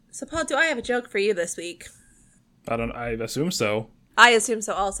So, Paul, do I have a joke for you this week? I assume so. I assume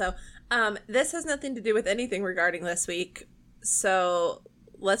so also. This has nothing to do with anything regarding this week, so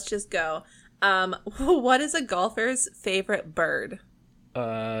let's just go. What is a golfer's favorite bird?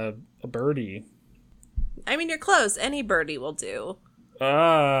 A birdie. I mean, you're close. Any birdie will do.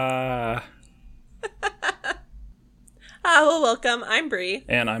 Ah. Well, welcome. I'm Bree.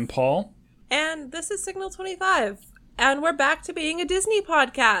 And I'm Paul. And this is Signal 25. And we're back to being a Disney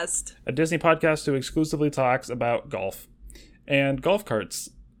podcast. A Disney podcast who exclusively talks about golf and golf carts.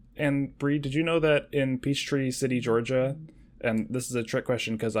 And Bree, did you know that in Peachtree City, Georgia, and this is a trick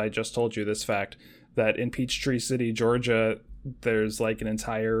question because I just told you this fact, that in Peachtree City, Georgia, there's like an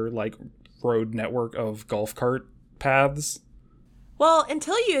entire like road network of golf cart paths? Well,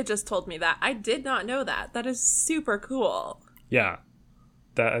 until you had just told me that, I did not know that. That is super cool. Yeah.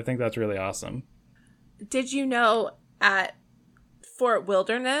 I think that's really awesome. Did you know at Fort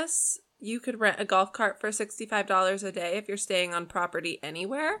Wilderness, you could rent a golf cart for $65 a day if you're staying on property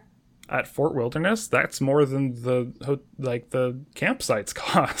anywhere? At Fort Wilderness? That's more than the campsites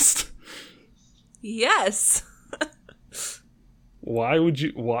cost. Yes. Why would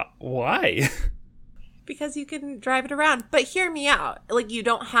you... Why? Because you can drive it around. But hear me out. Like, you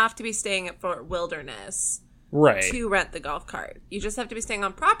don't have to be staying at Fort Wilderness to rent the golf cart. You just have to be staying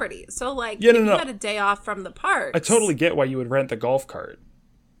on property. So, like, if you had a day off from the park. I totally get why you would rent the golf cart.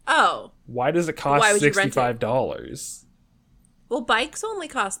 Oh. Why does it cost $65? Well, bikes only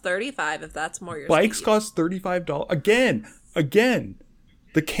cost $35 if that's more your Bikes speed. cost $35. Again.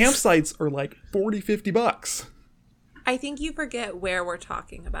 The campsites are like $40-$50. I think you forget where we're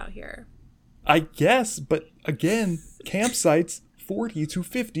talking about here. I guess, but again, campsites $40 to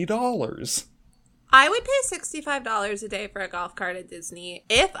 $50. I would pay $65 a day for a golf cart at Disney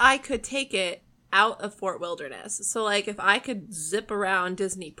if I could take it out of Fort Wilderness. So, like, if I could zip around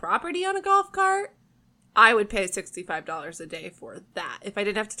Disney property on a golf cart, I would pay $65 a day for that. If I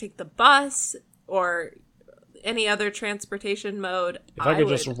didn't have to take the bus or any other transportation mode, if I could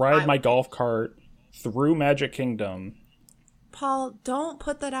just ride my golf cart through Magic Kingdom. Paul, don't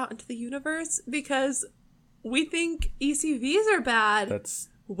put that out into the universe because we think ECVs are bad. That's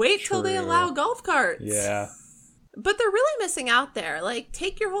Wait till they allow golf carts. Yeah. But they're really missing out there. Like,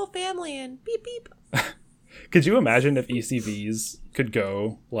 take your whole family and beep, beep. Could you imagine if ECVs could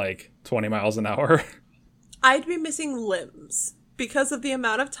go, like, 20 miles an hour? I'd be missing limbs because of the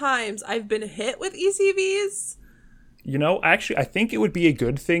amount of times I've been hit with ECVs. You know, actually, I think it would be a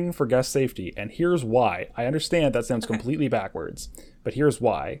good thing for guest safety, and here's why. I understand that sounds completely backwards, but here's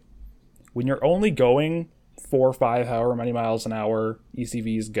why. When you're only going 4 or 5, however many miles an hour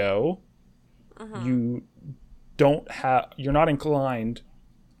ECVs go, you're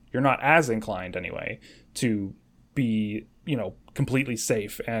not as inclined anyway, to be, completely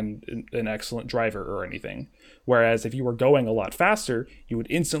safe and an excellent driver or anything. Whereas if you were going a lot faster, you would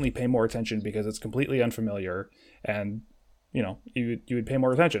instantly pay more attention because it's completely unfamiliar. And, you would pay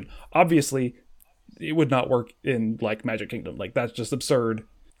more attention. Obviously, it would not work in, like, Magic Kingdom. Like, that's just absurd.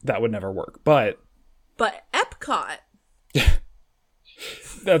 That would never work. But Epcot.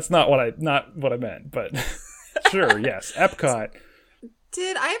 That's not what I meant. But sure, yes, Epcot.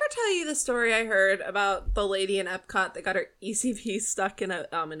 Did I ever tell you the story I heard about the lady in Epcot that got her ECV stuck in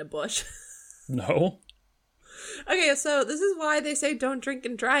a bush? No. Okay, so this is why they say don't drink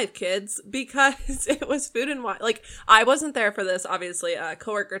and drive, kids, because it was Food and Wine. Like, I wasn't there for this, obviously. A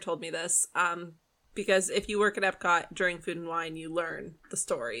coworker told me this, because if you work at Epcot during Food and Wine, you learn the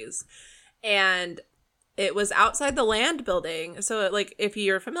stories. And it was outside the land building. So, like, if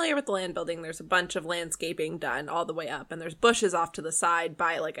you're familiar with the land building, there's a bunch of landscaping done all the way up, and there's bushes off to the side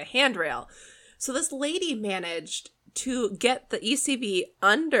by, like, a handrail. So this lady managed to get the ECV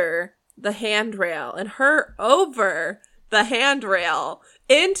under the handrail and her over the handrail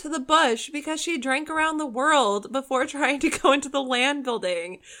into the bush because she drank around the world before trying to go into the land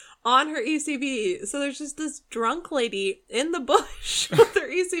building on her ECV. So there's just this drunk lady in the bush with her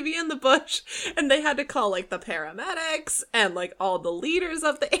ECV in the bush, and they had to call, like, the paramedics and, like, all the leaders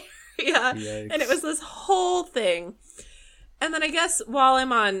of the area. Yikes. And it was this whole thing. And then I guess while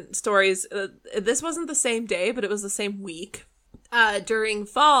I'm on stories, this wasn't the same day, but it was the same week. During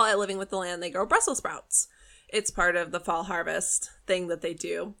fall at Living with the Land, they grow Brussels sprouts. It's part of the fall harvest thing that they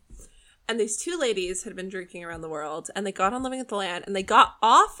do. And these two ladies had been drinking around the world, and they got on Living with the Land, and they got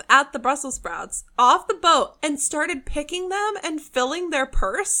off at the Brussels sprouts, off the boat, and started picking them and filling their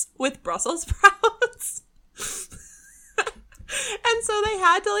purse with Brussels sprouts. And so they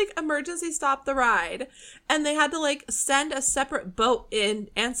had to like emergency stop the ride, and they had to like send a separate boat in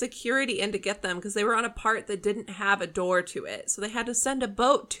and security in to get them because they were on a part that didn't have a door to it. So they had to send a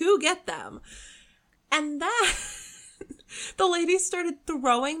boat to get them. And then the lady started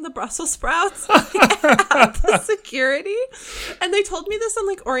throwing the Brussels sprouts at the security. And they told me this on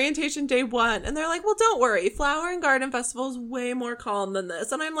like orientation day 1. And they're like, well, don't worry. Flower and Garden Festival is way more calm than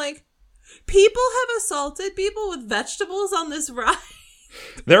this. And I'm like, people have assaulted people with vegetables on this ride.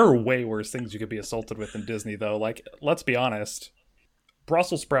 There are way worse things you could be assaulted with in Disney, though. Like, let's be honest.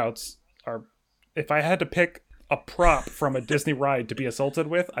 Brussels sprouts are... If I had to pick a prop from a Disney ride to be assaulted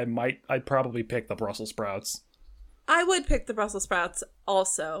with, I'd probably pick the Brussels sprouts. I would pick the Brussels sprouts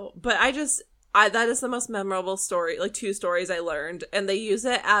also, but that is the most memorable story, like 2 stories I learned, and they use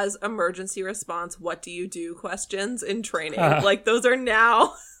it as emergency response, what do you do questions in training. Like, those are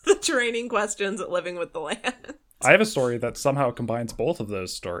now the training questions at Living with the Land. I have a story that somehow combines both of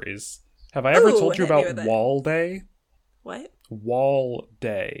those stories. Have I ever told you about Wall Day? What? Wall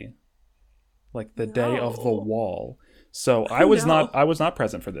Day. Like the day of the wall. So I was not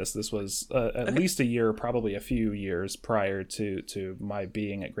present for this. This was at least a year, probably a few years prior to my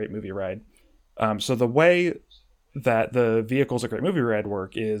being at Great Movie Ride. So the way that the vehicles at Great Movie Ride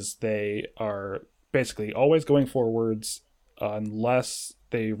work is they are basically always going forwards unless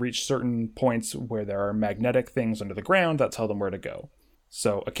they reach certain points where there are magnetic things under the ground that tell them where to go.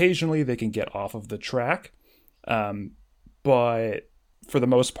 So occasionally they can get off of the track, but for the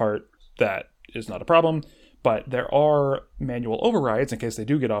most part, that is not a problem. But there are manual overrides in case they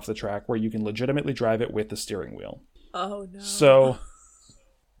do get off the track where you can legitimately drive it with the steering wheel. Oh, no. So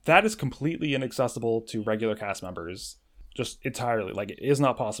that is completely inaccessible to regular cast members, just entirely. Like, it is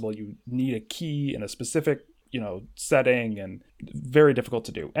not possible. You need a key in a specific, setting, and very difficult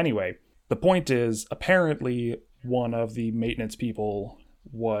to do. Anyway, the point is, apparently one of the maintenance people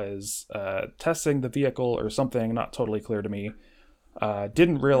was testing the vehicle or something, not totally clear to me,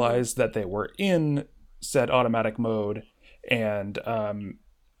 didn't realize that they were in said automatic mode, and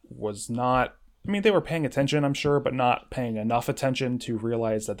was not... I mean, they were paying attention, I'm sure, but not paying enough attention to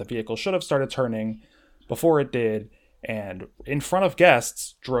realize that the vehicle should have started turning before it did, and in front of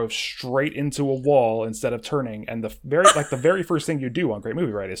guests, drove straight into a wall instead of turning, and the very first thing you do on Great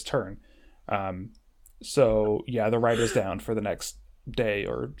Movie Ride is turn. So, yeah, the ride is down for the next day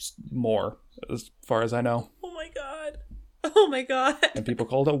or more, as far as I know. Oh my god. Oh my god. And people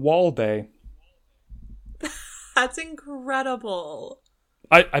called it Wall Day. That's incredible.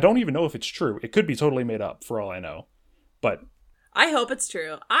 I don't even know if it's true. It could be totally made up, for all I know. But I hope it's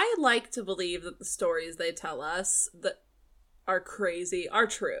true. I like to believe that the stories they tell us that are crazy are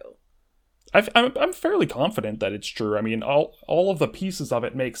true. I'm fairly confident that it's true. I mean, all of the pieces of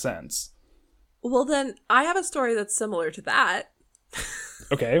it make sense. Well, then, I have a story that's similar to that.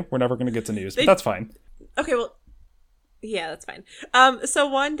 Okay, we're never going to get to news, but that's fine. Okay, well, yeah, that's fine. So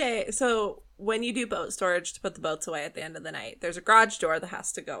one day, when you do boat storage to put the boats away at the end of the night, there's a garage door that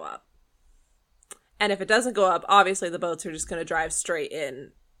has to go up. And if it doesn't go up, obviously the boats are just going to drive straight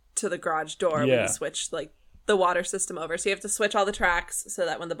in to the garage door when you switch like the water system over. So you have to switch all the tracks so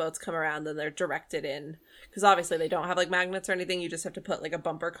that when the boats come around, then they're directed in. Because obviously they don't have like magnets or anything. You just have to put like a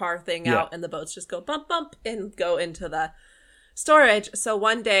bumper car thing out, and the boats just go bump, bump, and go into the storage. So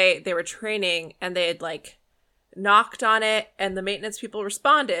one day they were training, and they had like knocked on it, and the maintenance people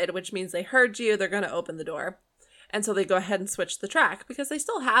responded, which means they heard you. They're going to open the door. And so they go ahead and switch the track because they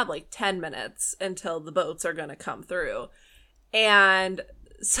still have like 10 minutes until the boats are going to come through. And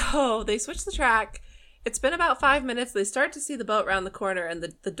so they switch the track. It's been about 5 minutes. They start to see the boat round the corner, and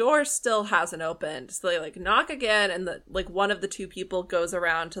the door still hasn't opened. So they like knock again, and one of the 2 people goes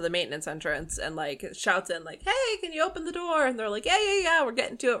around to the maintenance entrance and like shouts in like, "Hey, can you open the door?" And they're like, yeah, we're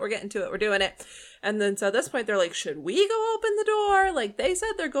getting to it, we're doing it. And then so at this point they're like, "Should we go open the door? Like, they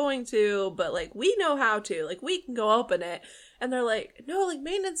said they're going to, but like we know how to, like we can go open it." And they're like, "No, like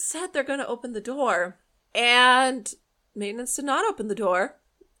maintenance said they're going to open the door." And maintenance did not open the door.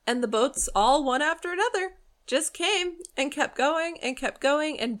 And the boats, all one after another, just came and kept going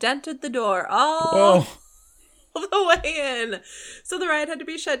and dented the door all the way in. So the ride had to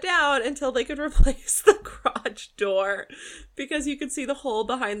be shut down until they could replace the garage door because you could see the whole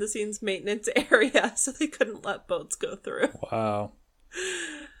behind the scenes maintenance area, so they couldn't let boats go through. Wow.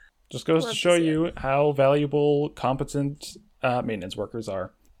 Just goes to show you how valuable competent maintenance workers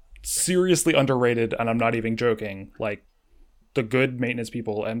are. Seriously underrated, and I'm not even joking. Like, the good maintenance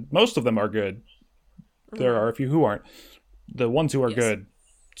people, and most of them are good. There are a few who aren't. The ones who are good,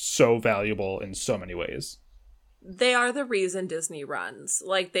 so valuable in so many ways. they are the reason Disney runs.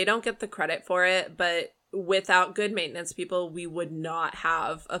 Like, they don't get the credit for it, but without good maintenance people, we would not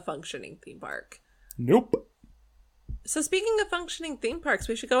have a functioning theme park. Nope. So speaking of functioning theme parks,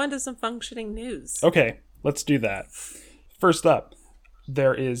 we should go into some functioning news. Okay, let's do that. First up,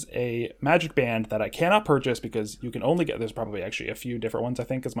 there is a Magic Band that I cannot purchase because you can only get, there's probably actually a few different ones, I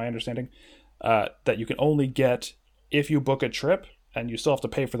think, is my understanding, that you can only get if you book a trip, and you still have to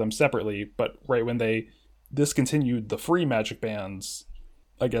pay for them separately. But right when they discontinued the free Magic Bands,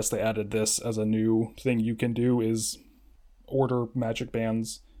 I guess they added this as a new thing you can do, is order Magic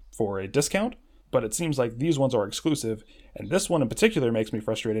Bands for a discount. But it seems like these ones are exclusive, and this one in particular makes me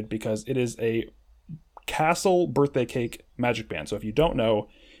frustrated because it is a Castle birthday cake Magic Band. So if you don't know,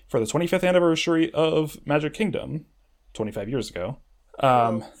 for the 25th anniversary of Magic Kingdom, 25 years ago,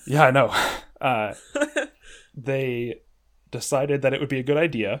 yeah, I know, they decided that it would be a good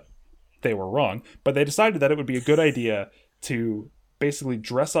idea. They were wrong, but they decided that it would be a good idea to basically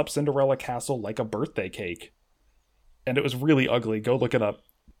dress up Cinderella Castle like a birthday cake. And it was really ugly. Go look it up.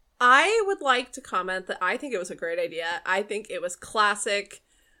 I would like to comment that I think it was a great idea. I think it was classic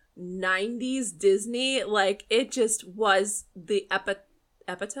 90s Disney. Like, it just was the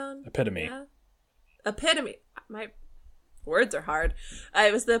epitome? Epitome. Yeah? Epitome. My words are hard.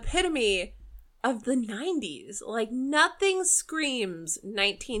 It was the epitome of the 90s. Like, nothing screams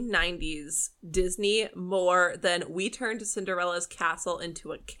 1990s Disney more than we turned Cinderella's castle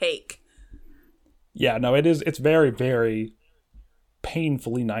into a cake. Yeah, no, it's very, very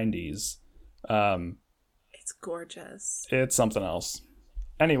painfully 90s. It's gorgeous. It's something else.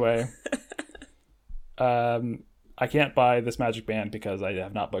 Anyway, I can't buy this Magic Band because I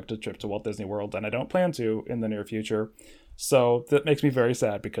have not booked a trip to Walt Disney World, and I don't plan to in the near future. So that makes me very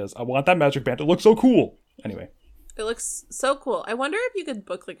sad because I want that Magic Band. It looks so cool. Anyway. It looks so cool. I wonder if you could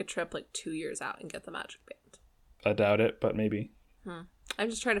book like a trip like 2 years out and get the Magic Band. I doubt it, but maybe. I'm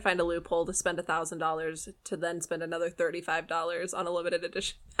just trying to find a loophole to spend $1,000 to then spend another $35 on a limited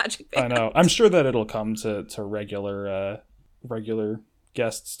edition Magic Band. I know. I'm sure that it'll come to regular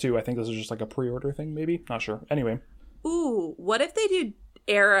guests too. I think this is just like a pre-order thing, maybe. Not sure. Anyway. Ooh, what if they do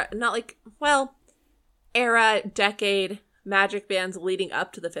decade Magic Bands leading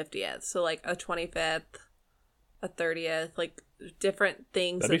up to the 50th? So like a 25th, a 30th, like different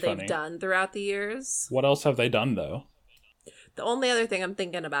things that they've done throughout the years. What else have they done though? The only other thing I'm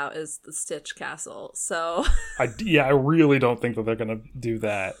thinking about is the Stitch Castle. So I really don't think that they're gonna do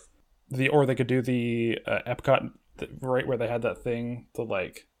that. Or they could do the Epcot, right where they had that thing to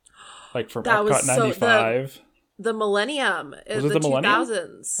like from that Epcot 95. The Millennium. Was it the Millennium?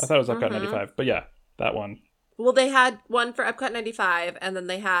 2000s. I thought it was Epcot 95, but yeah, that one. Well, they had one for Epcot 95, and then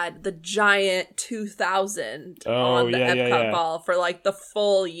they had the giant 2000 on the Epcot ball for like the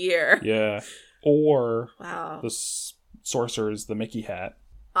full year. Yeah. Or wow. The Sorcerer's, the Mickey hat.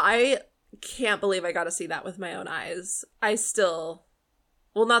 I can't believe I got to see that with my own eyes. Not the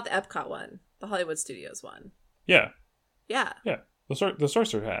Epcot one, the Hollywood Studios one. Yeah. Yeah. Yeah. The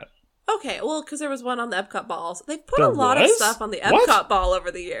Sorcerer hat. Okay, well, because there was one on the Epcot ball. So they've put a lot of stuff on the Epcot ball over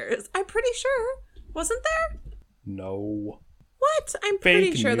the years. I'm pretty sure. Wasn't there? No. What? I'm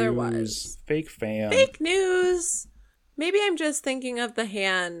pretty sure there was. Fake fan. Fake news. Maybe I'm just thinking of the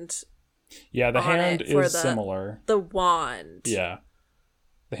hand. Yeah, the hand is similar. The wand. Yeah.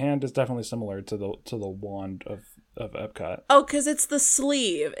 The hand is definitely similar to the wand of Epcot. Oh, because it's the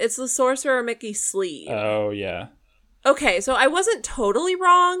sleeve. It's the Sorcerer Mickey sleeve. Oh, yeah. Okay, so I wasn't totally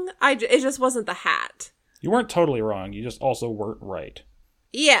wrong. It just wasn't the hat. You weren't totally wrong. You just also weren't right.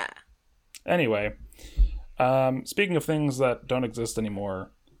 Yeah. Anyway, speaking of things that don't exist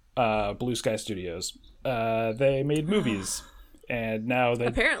anymore, Blue Sky Studios, they made movies, and now they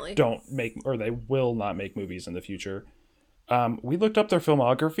apparently don't make, or they will not make movies in the future. We looked up their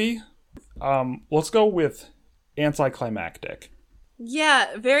filmography. Let's go with anticlimactic.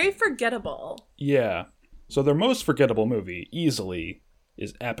 Yeah, very forgettable. Yeah. So their most forgettable movie, easily,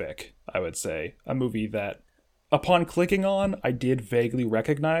 is Epic, I would say. A movie that, upon clicking on, I did vaguely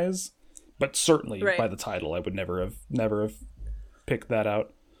recognize, but certainly by the title, I would never have picked that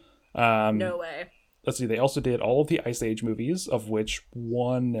out. No way. Let's see, they also did all of the Ice Age movies, of which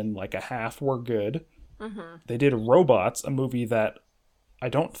 1 and like a half were good. Mm-hmm. They did Robots, a movie that I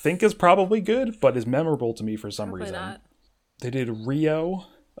don't think is probably good, but is memorable to me for some reason. Not. They did Rio,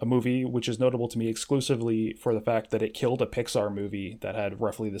 a movie which is notable to me exclusively for the fact that it killed a Pixar movie that had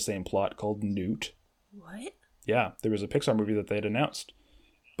roughly the same plot called Newt. What? Yeah, there was a Pixar movie that they had announced,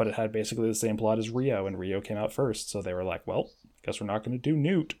 but it had basically the same plot as Rio, and Rio came out first, so they were like, well, guess we're not going to do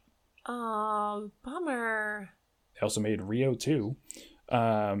Newt. Oh, bummer. They also made Rio 2.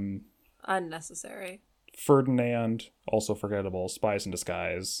 Unnecessary. Ferdinand, also forgettable. Spies in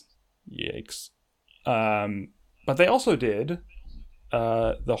Disguise. Yikes. But they also did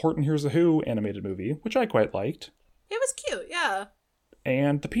the Horton Hears a Who animated movie, which I quite liked. It was cute, yeah.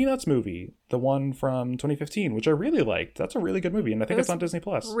 And the Peanuts movie, the one from 2015, which I really liked. That's a really good movie, and I think it's on Disney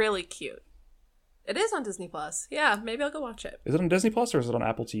Plus. Really cute. It is on Disney Plus. Yeah, maybe I'll go watch it. Is it on Disney Plus or is it on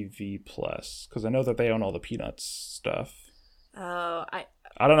Apple TV Plus? Because I know that they own all the Peanuts stuff. Oh, I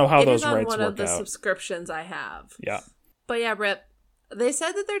don't know how those rights work out. It is on one of the subscriptions I have. Yeah. But yeah, Rip, they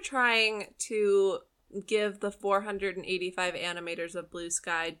said that they're trying to give the 485 animators of Blue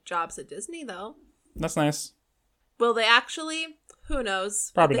Sky jobs at Disney, though. That's nice. Will they actually? Who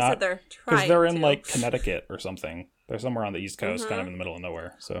knows? Probably they not. Said they're trying because they're in to. like Connecticut or something. They're somewhere on the East Coast, kind of in the middle of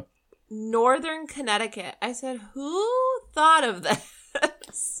nowhere. So Northern Connecticut. I said, who thought of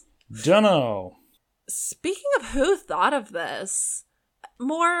this? Dunno. Speaking of who thought of this,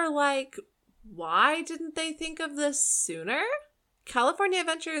 more like, why didn't they think of this sooner? California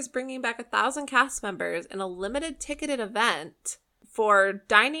Adventure is bringing back 1,000 cast members in a limited ticketed event for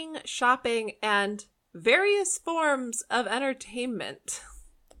dining, shopping, and various forms of entertainment.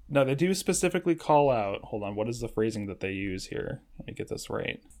 No, they do specifically call out, hold on, what is the phrasing that they use here? Let me get this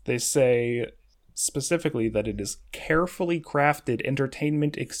right. They say specifically that it is carefully crafted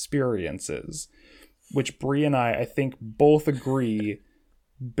entertainment experiences, which Bree and I think both agree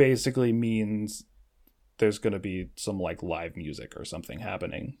basically means there's going to be some like live music or something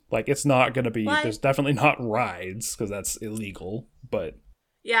happening. Like it's not going to be, there's definitely not rides because that's illegal, but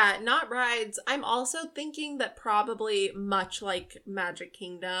yeah, not rides. I'm also thinking that probably much like Magic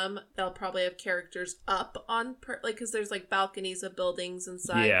Kingdom, they'll probably have characters up on, because there's like balconies of buildings and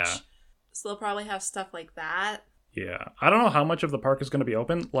such. Yeah. So they'll probably have stuff like that. Yeah. I don't know how much of the park is going to be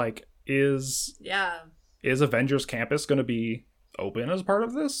open. Like, is Avengers Campus going to be open as part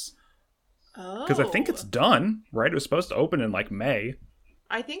of this? Oh. Because I think it's done, right? It was supposed to open in like May.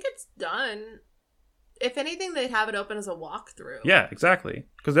 I think it's done. If anything, they'd have it open as a walkthrough. Yeah, exactly.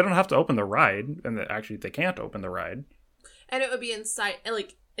 Because they don't have to open the ride, and actually they can't open the ride. And it would be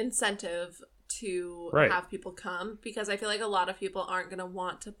incentive to have people come, because I feel like a lot of people aren't going to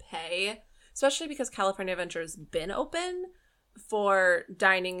want to pay, especially because California Adventure has been open for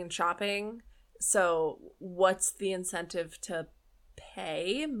dining and shopping. So what's the incentive to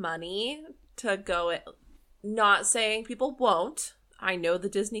pay money to go? Not saying people won't. I know the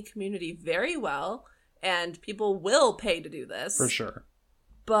Disney community very well. And people will pay to do this. For sure.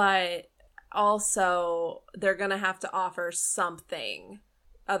 But also, they're going to have to offer something.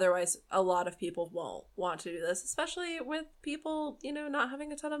 Otherwise, a lot of people won't want to do this. Especially with people, not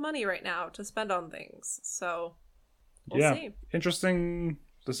having a ton of money right now to spend on things. So, we'll see. Interesting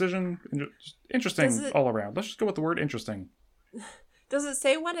decision. Interesting all around. Let's just go with the word interesting. Does it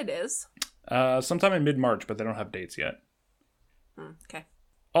say when it is? Sometime in mid-March, but they don't have dates yet. Okay.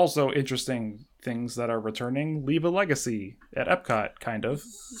 Also, interesting things that are returning. Leave a Legacy at Epcot, kind of.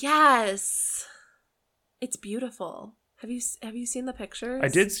 Yes. It's beautiful. Have you seen the pictures? I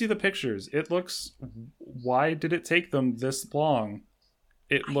did see the pictures. It looks... Why did it take them this long?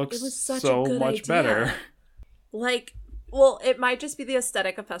 It looks so much better. Well, it might just be the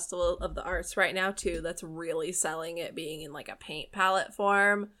aesthetic of Festival of the Arts right now, too, that's really selling it being in, like, a paint palette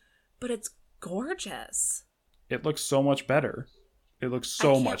form. But it's gorgeous. It looks so much better. It looks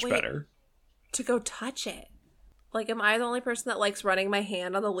so much better. To go touch it. Like, am I the only person that likes running my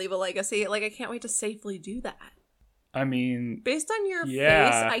hand on the Leave a Legacy? Like, I can't wait to safely do that. I mean... Based on your face,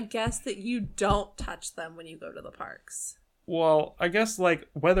 I guess that you don't touch them when you go to the parks. Well, I guess,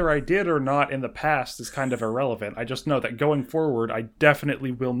 whether I did or not in the past is kind of irrelevant. I just know that going forward, I definitely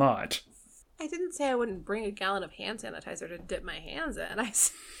will not. I didn't say I wouldn't bring a gallon of hand sanitizer to dip my hands in. I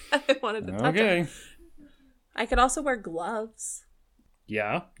said I wanted to touch them. I could also wear gloves.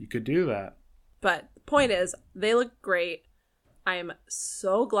 Yeah, you could do that. But the point is, they look great. I'm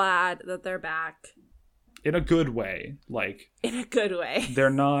so glad that they're back. In a good way. In a good way. They're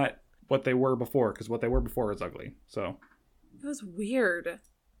not what they were before, because what they were before is ugly. So it was weird. It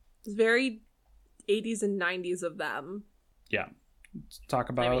was very 80s and 90s of them. Yeah. Let's talk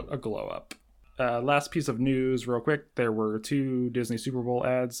about a glow up. Last piece of news, real quick. There were 2 Disney Super Bowl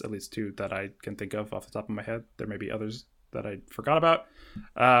ads, at least 2 that I can think of off the top of my head. There may be others that I forgot about.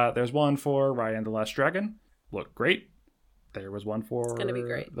 There's one for Raya and the Last Dragon. Looked great. There was one for it's gonna be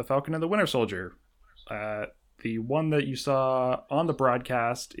great. The Falcon and the Winter Soldier. The one that you saw on the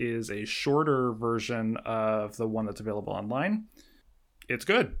broadcast is a shorter version of the one that's available online. It's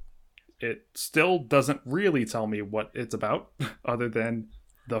good. It still doesn't really tell me what it's about, other than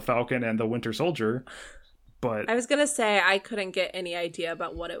the Falcon and the Winter Soldier. But I was gonna say I couldn't get any idea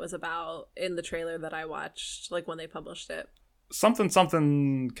about what it was about in the trailer that I watched, like when they published it.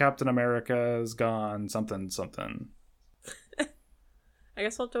 something Captain America's gone, something. I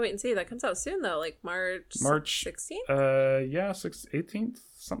guess we'll have to wait and see. That comes out soon though, like March 16th? Yeah, 18th,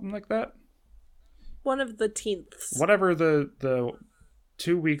 something like that. One of the teenths. Whatever the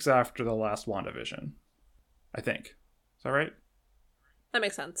 2 weeks after the last WandaVision, I think. Is that right? That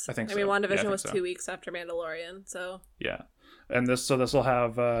makes sense. I think so. I mean, WandaVision Yeah, was 2 weeks after Mandalorian, so... Yeah. And this will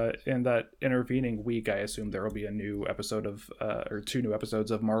have, in that intervening week, I assume there will be a new episode of, or 2 new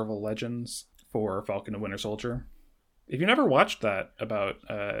episodes of Marvel Legends for Falcon and Winter Soldier. If you never watched that about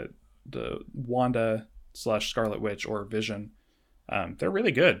the Wanda / Scarlet Witch or Vision, they're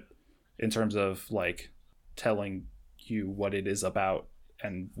really good in terms of, like, telling you what it is about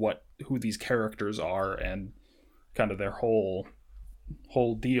and who these characters are and kind of their whole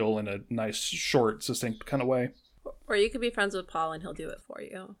deal in a nice, short, succinct kind of way. Or you could be friends with Paul and he'll do it for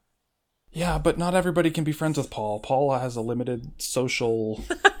you. Yeah, but not everybody can be friends with Paul. Paul has a limited social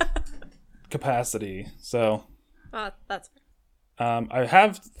capacity, so... that's fair. I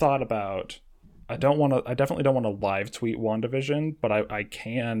have thought about... I definitely don't want to live tweet WandaVision, but I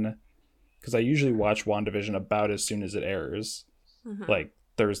can... Because I usually watch WandaVision about as soon as it airs. Mm-hmm. Like,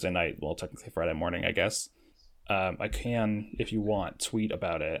 Thursday night. Well, technically Friday morning, I guess. I can, if you want, tweet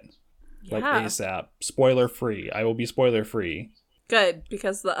about it. Yeah. Like ASAP. Spoiler free. I will be spoiler free. Good,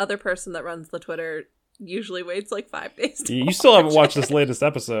 because the other person that runs the Twitter usually waits like 5 days to You still haven't watched this latest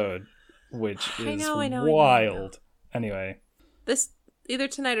episode, which is I know, wild. Anyway. This, either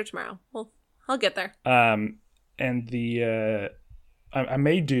tonight or tomorrow. Well, I'll get there. And I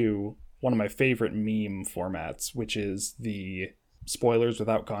may do one of my favorite meme formats, which is the spoilers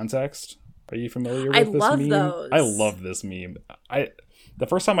without context. Are you familiar with this meme? Those. I love this meme. The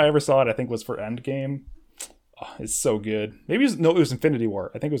first time I ever saw it, I think, was for Endgame. Oh, it's so good. Maybe it was Infinity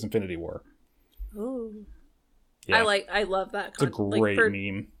War. I think it was Infinity War. Ooh. Yeah. I love that. It's a great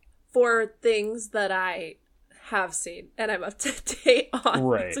meme. For things that I have seen and I'm up to date on.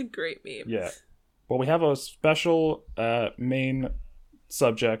 Right. It's a great meme. Yeah. Well, we have a special main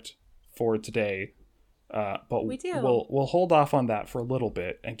subject for today. But we do. We'll hold off on that for a little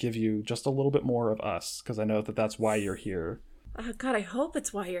bit and give you just a little bit more of us, because I know that's why you're here. God, I hope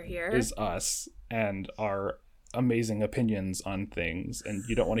it's why you're here. Is us and our amazing opinions on things, and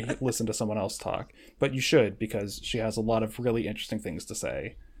you don't want to listen to someone else talk, but you should, because she has a lot of really interesting things to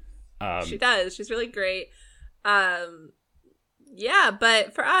say. She does. She's really great. Yeah,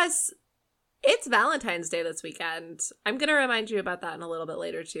 but for us, it's Valentine's Day this weekend. I'm going to remind you about that in a little bit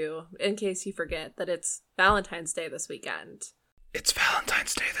later, too, in case you forget that it's Valentine's Day this weekend. It's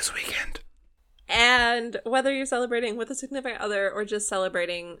Valentine's Day this weekend. And whether you're celebrating with a significant other or just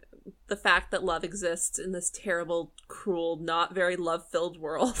celebrating the fact that love exists in this terrible, cruel, not very love-filled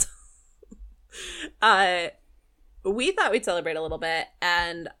world, we thought we'd celebrate a little bit,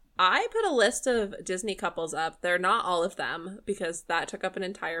 and I put a list of Disney couples up. They're not all of them, because that took up an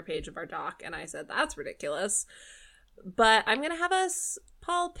entire page of our doc, and I said, that's ridiculous. But I'm going to have us,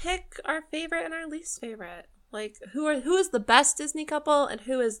 Paul, pick our favorite and our least favorite. Like, who is the best Disney couple and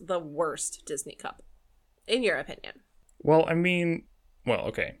who is the worst Disney couple, in your opinion? Well,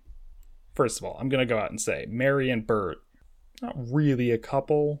 okay. First of all, I'm going to go out and say Mary and Bert, not really a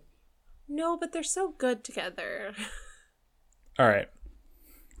couple. No, but they're so good together. All right.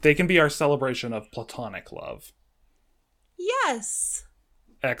 They can be our celebration of platonic love. Yes.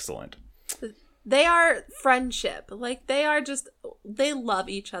 Excellent. They are friendship. Like, they love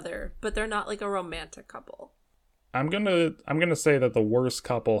each other, but they're not like a romantic couple. I'm gonna say that the worst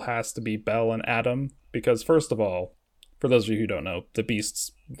couple has to be Belle and Adam, because first of all, for those of you who don't know, the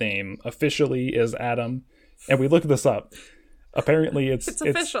Beast's name officially is Adam, and we looked this up. Apparently, it's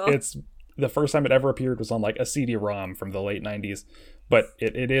official. It's the first time it ever appeared was on like a CD-ROM from the late 90s, but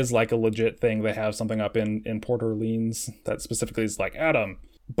it is like a legit thing. They have something up in Port Orleans that specifically is like Adam,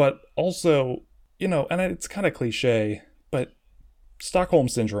 but also, you know, and it's kind of cliche, but Stockholm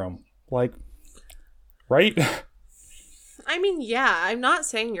Syndrome, like, right? I mean, yeah, I'm not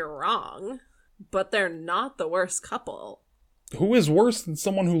saying you're wrong, but they're not the worst couple. Who is worse than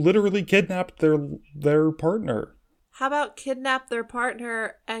someone who literally kidnapped their partner? How about kidnap their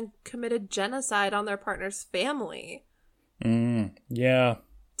partner and committed genocide on their partner's family? Yeah.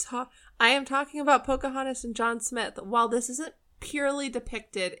 I am talking about Pocahontas and John Smith. While this isn't purely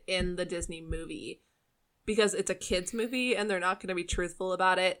depicted in the Disney movie, because it's a kid's movie and they're not going to be truthful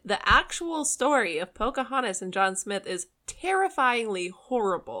about it, the actual story of Pocahontas and John Smith is terrifyingly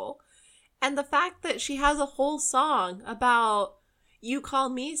horrible. And the fact that she has a whole song about, you call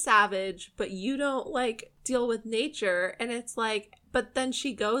me savage, but you don't like deal with nature. And it's like, but then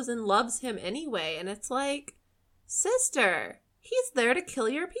she goes and loves him anyway. And it's like, sister, he's there to kill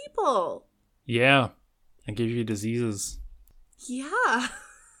your people. Yeah. And give you diseases. Yeah.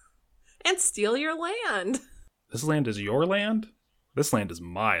 And steal your land. This land is your land? This land is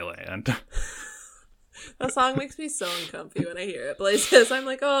my land. That song makes me so uncomfy when I hear it places. I'm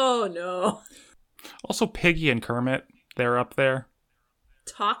like, oh no. Also, Piggy and Kermit, they're up there.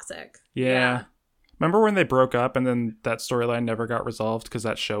 Toxic. Yeah. Remember when they broke up and then that storyline never got resolved because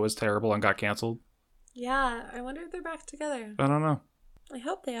that show was terrible and got canceled? Yeah, I wonder if they're back together. I don't know. I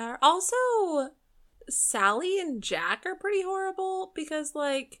hope they are. Also, Sally and Jack are pretty horrible because,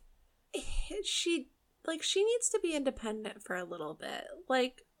 like, she needs to be independent for a little bit.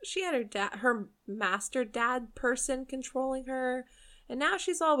 Like, she had her master dad person controlling her, and now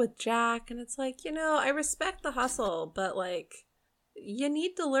she's all with Jack, and it's like, I respect the hustle, but, like, you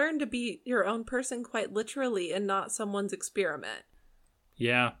need to learn to be your own person quite literally and not someone's experiment.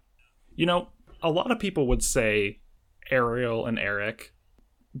 Yeah. A lot of people would say Ariel and Eric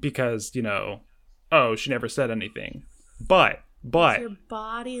because, oh, she never said anything. But It's your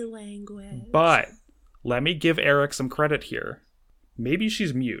body language. But let me give Eric some credit here. Maybe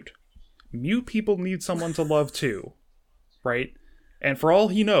she's mute. Mute people need someone to love too, right? And for all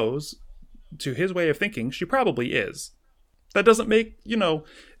he knows, to his way of thinking, she probably is. That doesn't make,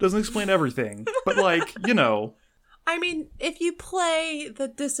 doesn't explain everything. But I mean, if you play the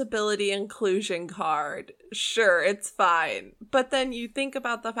disability inclusion card, sure, it's fine. But then you think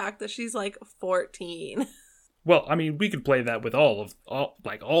about the fact that she's like 14. Well, I mean, we could play that with all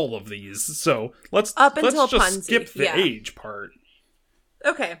of these. So let's just Punzi, skip the age part.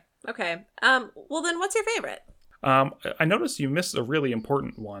 Okay. Well, then what's your favorite? I noticed you missed a really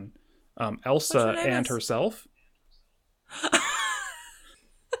important one. Elsa and herself.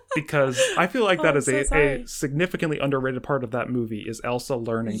 Because I feel like that is a significantly underrated part of that movie is Elsa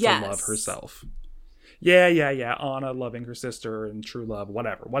learning to love herself. Yeah. Anna loving her sister and true love,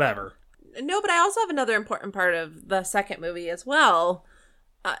 whatever. No, but I also have another important part of the second movie as well.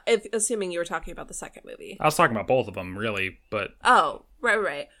 Assuming you were talking about the second movie. I was talking about both of them, really, but... Oh,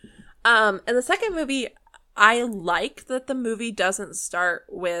 right. In the second movie, I like that the movie doesn't start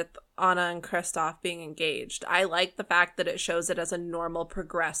with Anna and Kristoff being engaged. I like the fact that it shows it as a normal,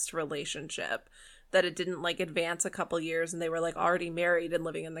 progressed relationship. That it didn't, like, advance a couple years and they were, like, already married and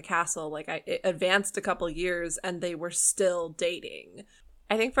living in the castle. Like, it advanced a couple years and they were still dating.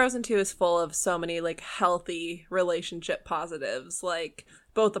 I think Frozen 2 is full of so many, like, healthy relationship positives. Like,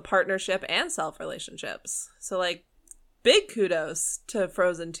 both the partnership and self-relationships. So, like, big kudos to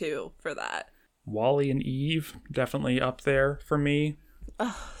Frozen 2 for that. Wally and Eve, definitely up there for me.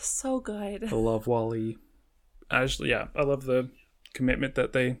 Oh, so good. I love Wally. I love the commitment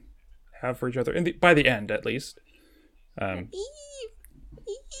that they have for each other, by the end, at least. Eve!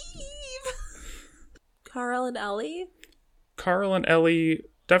 Carl and Ellie? Carl and Ellie,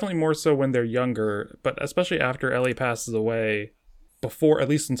 definitely more so when they're younger, but especially after Ellie passes away, before, at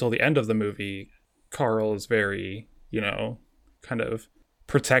least until the end of the movie, Carl is very, kind of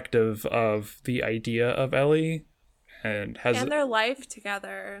protective of the idea of Ellie and their life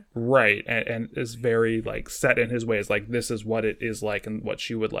together. Right. And is very like set in his ways. Like, this is what it is like and what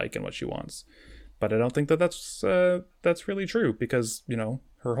she would like and what she wants. But I don't think that's really true because,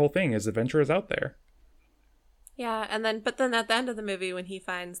 her whole thing is adventure is out there. Yeah. But then at the end of the movie, when he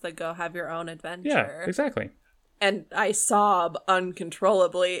finds the go have your own adventure. Yeah, exactly. And I sob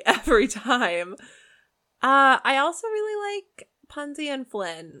uncontrollably every time. I also really like Punzi and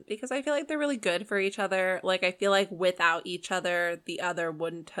Flynn because I feel like they're really good for each other. Like, I feel like without each other, the other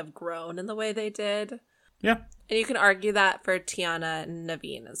wouldn't have grown in the way they did. Yeah. And you can argue that for Tiana and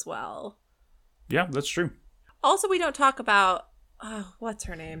Naveen as well. Yeah, that's true. Also, we don't talk about, what's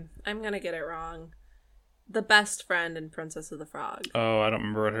her name? I'm going to get it wrong. The best friend in Princess of the Frog. Oh, I don't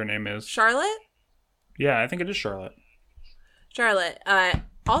remember what her name is. Charlotte? Yeah, I think it is Charlotte. Charlotte.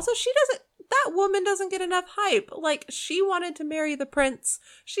 Also, that woman doesn't get enough hype. Like, she wanted to marry the prince.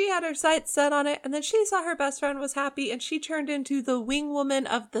 She had her sights set on it, and then she saw her best friend was happy, and she turned into the wing woman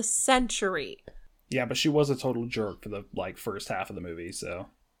of the century. Yeah, but she was a total jerk for the, first half of the movie, so...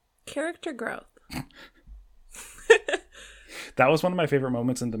 Character growth. That was one of my favorite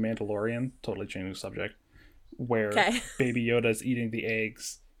moments in The Mandalorian, totally changing the subject, where Baby Yoda's eating the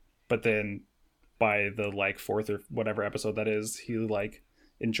eggs, but then by the, fourth or whatever episode that is, he,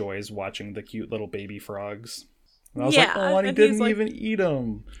 enjoys watching the cute little baby frogs. And I was and he didn't even eat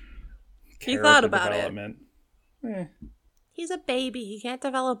them. He thought about it. He's a baby. He can't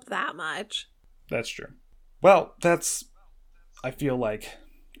develop that much. That's true. Well, that's I feel like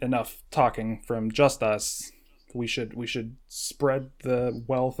enough talking from just us. We should spread the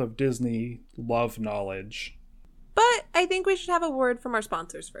wealth of Disney love knowledge. But I think we should have a word from our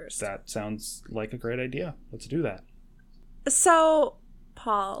sponsors first. That sounds like a great idea. Let's do that. So,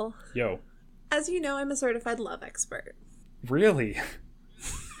 Paul. Yo. As you know, I'm a certified love expert. Really?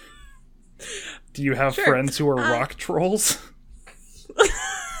 Do you have Sure. friends who are rock trolls?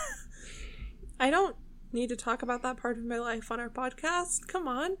 I don't need to talk about that part of my life on our podcast. Come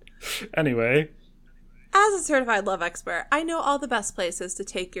on. Anyway. As a certified love expert, I know all the best places to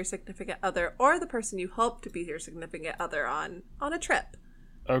take your significant other or the person you hope to be your significant other on a trip.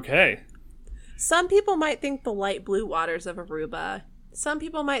 Okay. Some people might think the light blue waters of Aruba. Some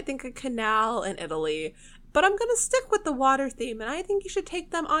people might think a canal in Italy. But I'm going to stick with the water theme, and I think you should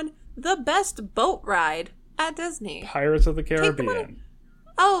take them on the best boat ride at Disney. Pirates of the Caribbean.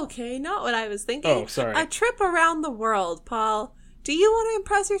 Okay, not what I was thinking. Oh, sorry. A trip around the world, Paul. Do you want to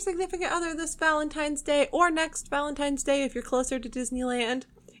impress your significant other this Valentine's Day or next Valentine's Day if you're closer to Disneyland?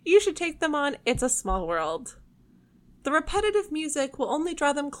 You should take them on It's a Small World. The repetitive music will only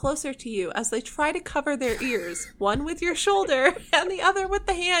draw them closer to you as they try to cover their ears, one with your shoulder and the other with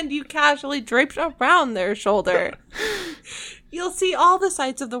the hand you casually draped around their shoulder. You'll see all the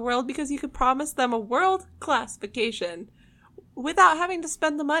sights of the world because you could promise them a world-class vacation. Without having to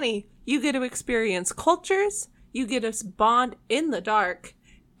spend the money, you get to experience cultures, you get to bond in the dark,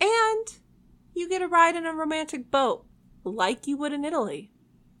 and you get to ride in a romantic boat like you would in Italy.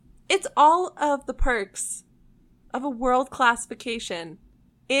 It's all of the perks of a world-class vacation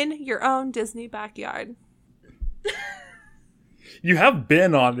in your own Disney backyard. You have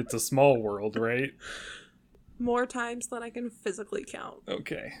been on It's a Small World, right? More times than I can physically count.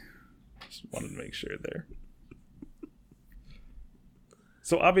 Okay. Just wanted to make sure there.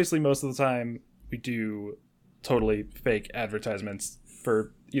 So obviously most of the time we do totally fake advertisements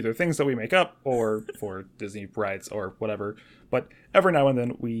for either things that we make up or for Disney rides or whatever. But every now and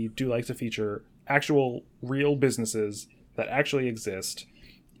then we do like to feature actual real businesses that actually exist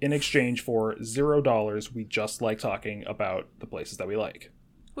in exchange for $0. We just like talking about the places that we like.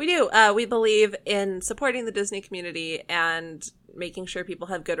 We do. We believe in supporting the Disney community and making sure people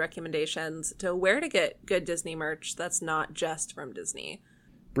have good recommendations to where to get good Disney merch that's not just from Disney.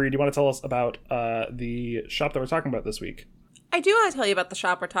 Bree, do you want to tell us about the shop that we're talking about this week? I do want to tell you about the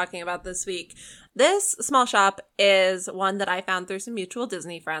shop we're talking about this week. This small shop is one that I found through some mutual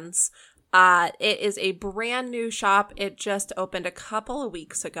Disney friends. It is a brand new shop. It just opened a couple of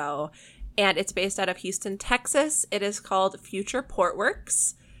weeks ago, and it's based out of Houston, Texas. It is called Future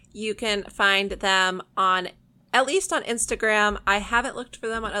Portworks. You can find them at least on Instagram. I haven't looked for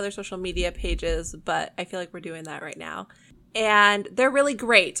them on other social media pages, but I feel like we're doing that right now. And they're really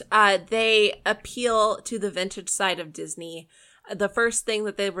great. They appeal to the vintage side of Disney. The first thing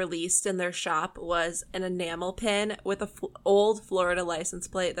that they released in their shop was an enamel pin with a old Florida license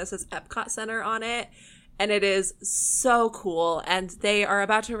plate that says Epcot Center on it. And it is so cool. And they are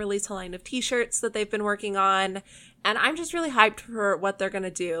about to release a line of t-shirts that they've been working on. And I'm just really hyped for what they're going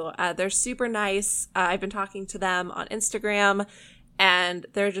to do. They're super nice. I've been talking to them on Instagram. And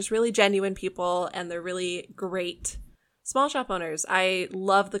they're just really genuine people. And they're really great small shop owners. I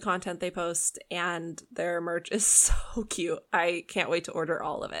love the content they post, and their merch is so cute. I can't wait to order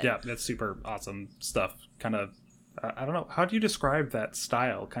all of it. Yeah, that's super awesome stuff. Kind of, I don't know, how do you describe that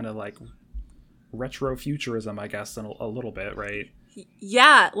style? Kind of like retro futurism, I guess, in a little bit, right?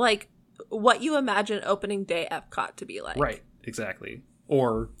 Yeah, like what you imagine opening day Epcot to be like. Right, exactly.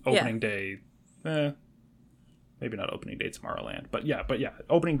 Or opening day, maybe not opening day Tomorrowland, but yeah,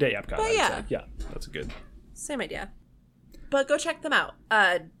 opening day Epcot. But yeah. Yeah, that's a good. Same idea. But go check them out.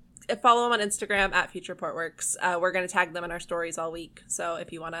 Follow them on Instagram at Future Portworks. We're going to tag them in our stories all week. So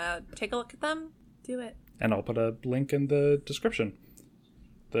if you want to take a look at them, do it. And I'll put a link in the description.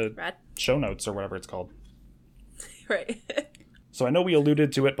 The Rad. show notes or whatever it's called. Right. So I know we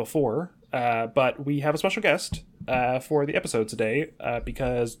alluded to it before, but we have a special guest for the episode today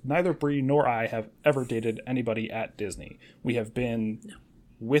because neither Bree nor I have ever dated anybody at Disney. We have been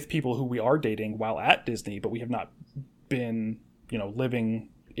with people who we are dating while at Disney, but we have not been, living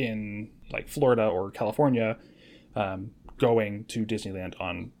in like Florida or California, going to Disneyland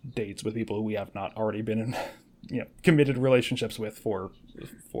on dates with people who we have not already been in, committed relationships with for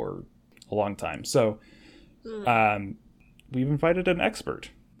a long time. So, we've invited an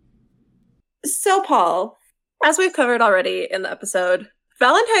expert. So, Paul, as we've covered already in the episode,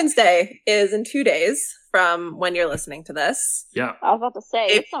 Valentine's Day is in 2 days from when you're listening to this. Yeah. I was about to say,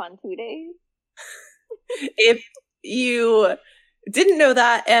 it's on 2 days. If you didn't know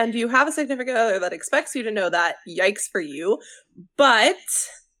that, and you have a significant other that expects you to know that, yikes for you. But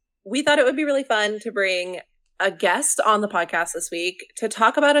we thought it would be really fun to bring a guest on the podcast this week to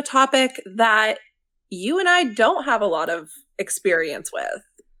talk about a topic that you and I don't have a lot of experience with.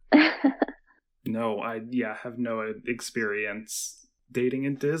 No, I have no experience dating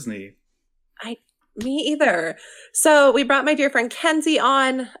in Disney. Me either. So we brought my dear friend Kenzie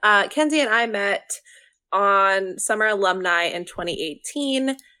on. Kenzie and I met on Summer Alumni in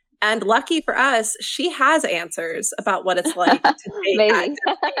 2018. And lucky for us, she has answers about what it's like to date. Maybe.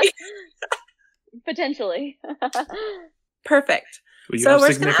 Potentially. Perfect. Well, you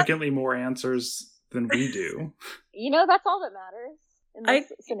have significantly more answers than we do. That's all that matters in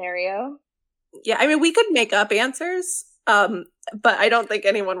this scenario. Yeah, I mean, we could make up answers, but I don't think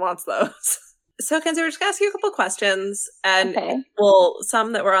anyone wants those. So, Kenzie, we're just going to ask you a couple questions, and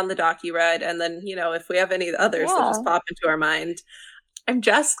some that were on the docu-read, and then, if we have any others that just pop into our mind. I'm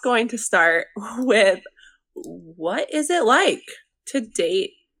just going to start with, what is it like to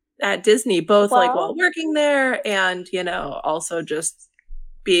date at Disney, both while working there and, also just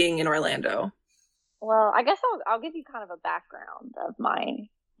being in Orlando? Well, I guess I'll give you kind of a background of my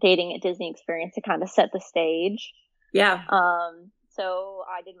dating at Disney experience to kind of set the stage. Yeah. So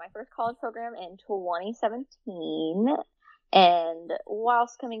I did my first college program in 2017, and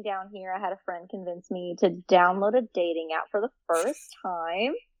whilst coming down here, I had a friend convince me to download a dating app for the first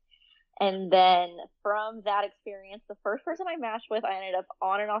time. And then from that experience, the first person I matched with, I ended up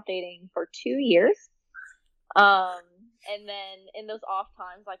on and off dating for 2 years. And then in those off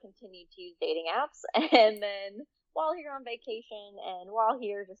times, I continued to use dating apps. And then while here on vacation and while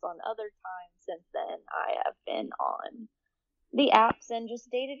here just on other times since then, I have been on the apps and just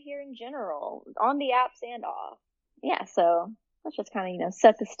dated here in general, on the apps and off. Yeah, so let's just kind of,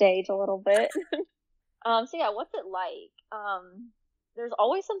 set the stage a little bit. So yeah, what's it like? There's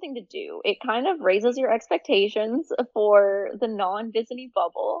always something to do. It kind of raises your expectations for the non-Disney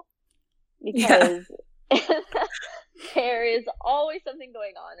bubble because there is always something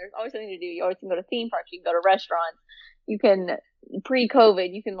going on. There's always something to do. You always can go to theme parks. You can go to restaurants. You can,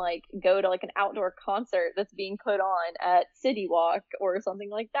 pre-COVID, you can go to an outdoor concert that's being put on at City Walk or something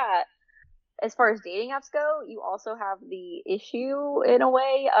like that. As far as dating apps go, you also have the issue in a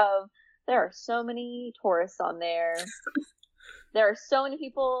way of there are so many tourists on there. There are so many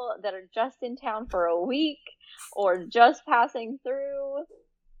people that are just in town for a week or just passing through.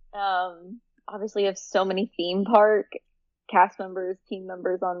 Obviously, you have so many theme park cast members, team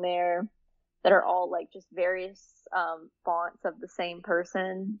members on there that are all just various fonts of the same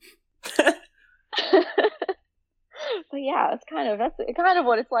person. But yeah, that's kind of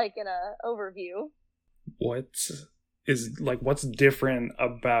what it's like in a overview. What's different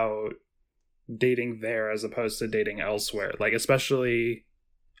about dating there as opposed to dating elsewhere? Especially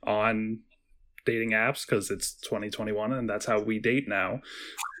on dating apps, because it's 2021 and that's how we date now.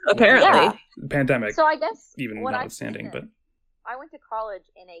 Apparently. Yeah. Pandemic. So I guess even notwithstanding, but I went to college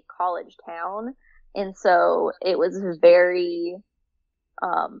in a college town, and so it was very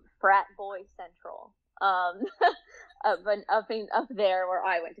frat boy central. Up there where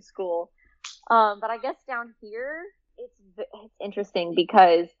I went to school. But I guess down here it's interesting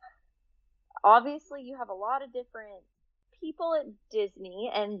because obviously you have a lot of different people at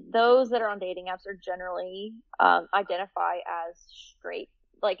Disney, and those that are on dating apps are generally identify as straight.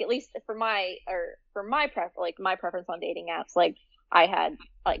 At least for my preference on dating apps, I had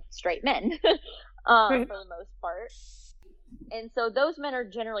straight men for the most part. And so those men are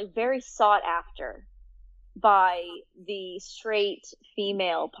generally very sought after by the straight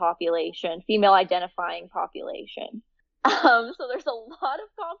female population, female identifying population. So there's a lot of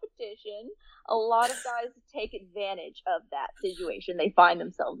competition. A lot of guys take advantage of that situation they find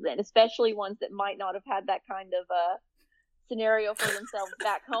themselves in, especially ones that might not have had that kind of scenario for themselves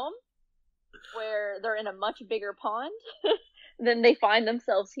back home, where they're in a much bigger pond than they find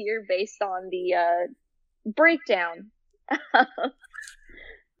themselves here based on the breakdown of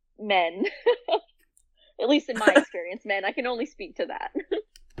men. At least in my experience, men. I can only speak to that.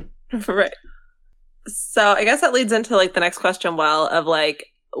 Right. So I guess that leads into the next question, of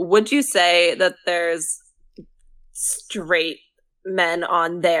would you say that there's straight men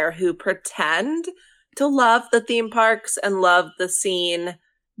on there who pretend to love the theme parks and love the scene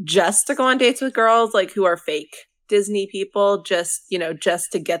just to go on dates with girls, who are fake Disney people, just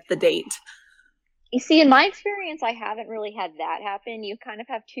to get the date? You see, in my experience, I haven't really had that happen. You kind of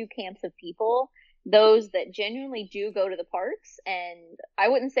have two camps of people. Those that genuinely do go to the parks, and I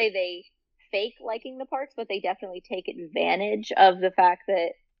wouldn't say they fake liking the parks, but they definitely take advantage of the fact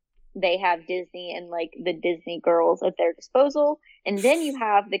that they have Disney and like the Disney girls at their disposal. And then you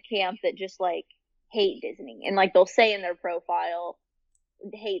have the camp that just like hate Disney, and like they'll say in their profile,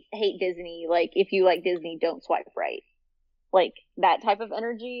 hate Disney, like if you like Disney, don't swipe right. Like that type of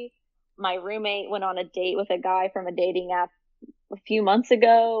energy. My roommate went on a date with a guy from a dating app a few months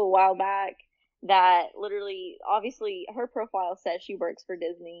ago, a while back, that literally, obviously her profile says she works for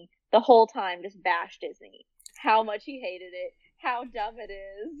Disney, the whole time just bashed Disney, how much he hated it, how dumb it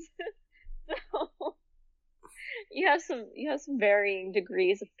is. So you have some varying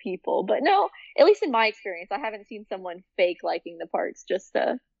degrees of people, but no, at least in my experience, I haven't seen someone fake liking the parks just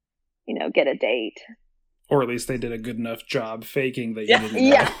to, get a date. Or at least they did a good enough job faking that you didn't know.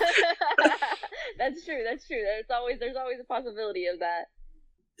 Yeah. That's true. There's always a possibility of that.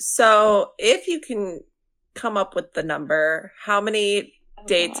 So if you can come up with the number, how many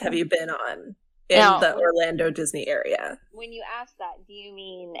dates have you been on in the Orlando Disney area? When you ask that, do you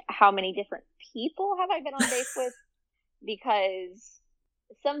mean how many different people have I been on dates with? Because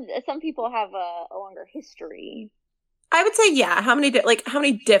some people have a longer history. I would say, yeah. How many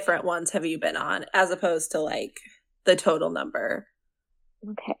different ones have you been on, as opposed to like the total number?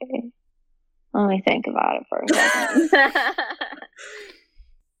 Okay, let me think about it for a second.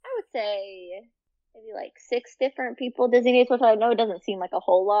 I would say maybe like 6 different people Disney dates, which I know doesn't seem like a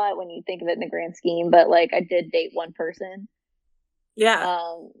whole lot when you think of it in the grand scheme, but like I did date one person. Yeah.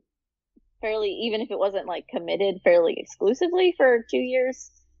 Fairly, even if it wasn't like committed, fairly exclusively for 2 years.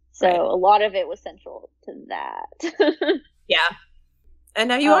 So a lot of it was central to that. Yeah. And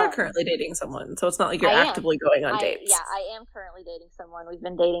now you are currently dating someone, so it's not like you're actively going on dates. Yeah, I am currently dating someone. We've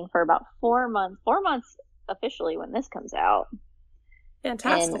been dating for about 4 months. 4 months officially when this comes out.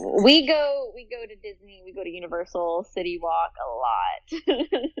 Fantastic. And we go to Disney, we go to Universal, City Walk a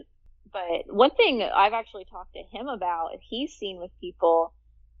lot. But one thing I've actually talked to him about, he's seen with people,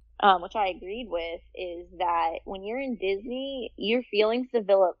 which I agreed with, is that when you're in Disney, your feelings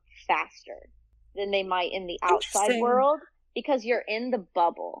develop faster than they might in the outside world, because you're in the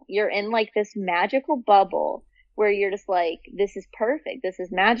bubble. You're in like this magical bubble where you're just like, this is perfect, this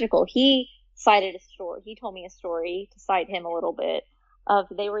is magical. He cited a story. He told me a story to cite him a little bit of,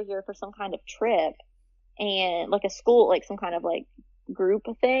 they were here for some kind of trip, and like a school, like some kind of like group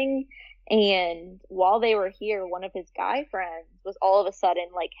thing. And while they were here, one of his guy friends was all of a sudden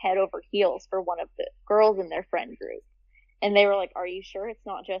like head over heels for one of the girls in their friend group. And they were like, are you sure it's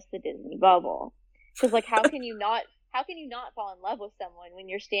not just the Disney bubble? Because like, how can you not fall in love with someone when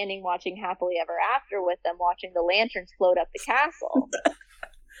you're standing watching Happily Ever After with them, watching the lanterns float up the castle?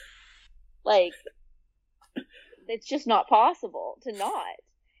 Like, it's just not possible to not.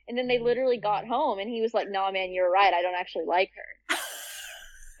 And then they literally got home and he was like, nah, man, you're right, I don't actually like her.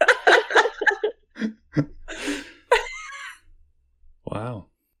 Wow.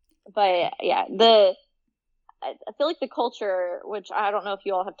 But yeah, I feel like the culture, which I don't know if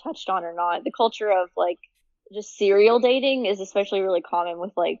you all have touched on or not, the culture of like just serial dating is especially really common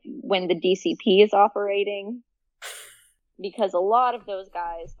with like when the DCP is operating, because a lot of those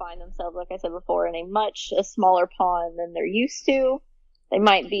guys find themselves, like I said before, in a smaller pond than they're used to. They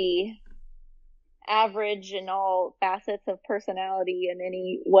might be average in all facets of personality and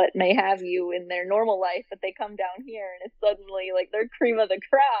any what may have you in their normal life, but they come down here and it's suddenly like they're cream of the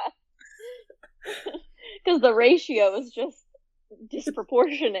crop because the ratio is just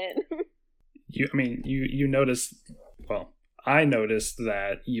disproportionate. You noticed, well, I noticed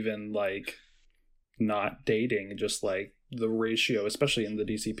that even like not dating, just like the ratio, especially in the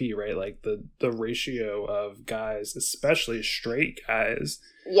DCP, right? Like the ratio of guys, especially straight guys,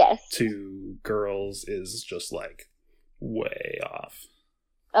 yes, to girls is just like way off.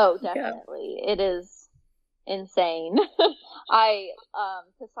 Oh, definitely. Yeah. It is insane.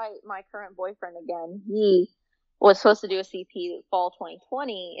 To cite my current boyfriend again, he was supposed to do a CP fall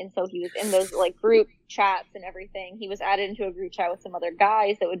 2020, and so he was in those like group chats and everything. He was added into a group chat with some other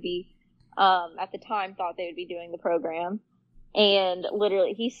guys that would be at the time thought they would be doing the program, and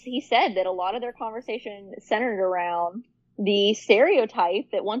literally he said that a lot of their conversation centered around the stereotype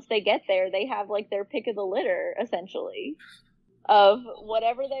that once they get there, they have like their pick of the litter, essentially, of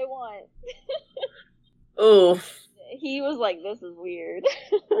whatever they want. Oh, he was like, this is weird.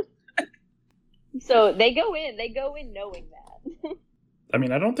 So they go in knowing that. I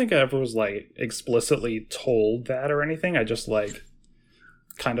mean, I don't think I ever was like explicitly told that or anything. I just like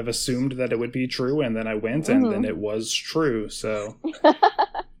kind of assumed that it would be true, and then I went and then it was true. So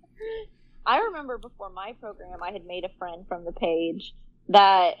I remember before my program, I had made a friend from the page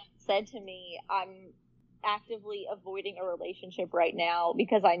that said to me, I'm actively avoiding a relationship right now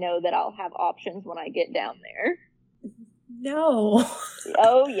because I know that I'll have options when I get down there. No.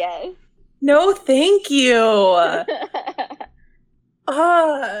 Oh, yes. No, thank you.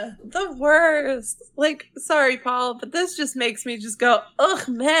 The worst. Like, sorry, Paul, but this just makes me just go, ugh,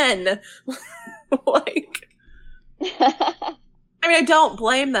 men. Like, I mean, I don't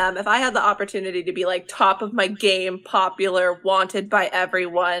blame them. If I had the opportunity to be like top of my game, popular, wanted by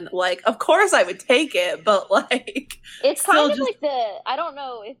everyone, like, of course I would take it, but like, it's still kind of just- like I don't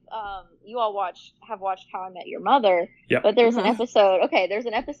know if you all have watched How I Met Your Mother, Yep. but there's an Mhm. episode, there's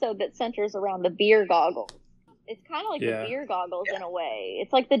an episode that centers around the beer goggles. It's kind of like Yeah. the beer goggles in a way.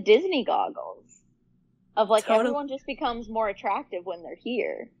 It's like the Disney goggles of like Totally. everyone just becomes more attractive when they're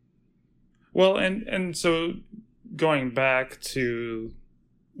here. Well, and so going back to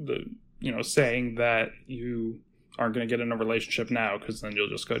the, saying that you aren't going to get in a relationship now because then you'll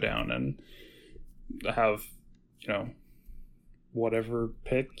just go down and have, whatever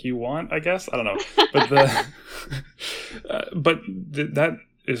pick you want, I guess. I don't know. But that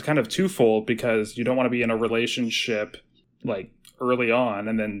is kind of twofold, because you don't want to be in a relationship like early on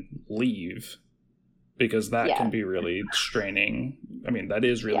and then leave, because that can be really straining. I mean, that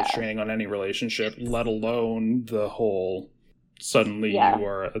is really straining on any relationship, let alone the whole suddenly you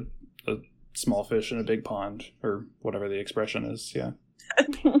are a small fish in a big pond, or whatever the expression is. Yeah.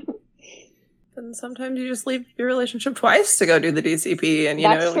 And sometimes you just leave your relationship twice to go do the DCP, and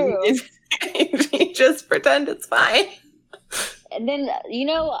That's true. you just pretend it's fine. And then you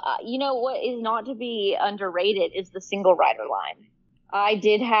know what is not to be underrated is the single rider line. I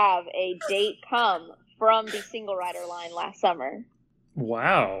did have a date come from the single rider line last summer.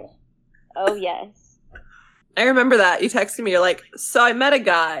 Wow. Oh yes. I remember that. You texted me, you're like, so I met a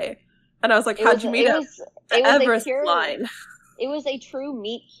guy. And I was like, how'd you meet him? The Everest line. It was a true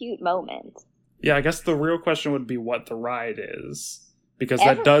meet cute moment. Yeah, I guess the real question would be what the ride is. Because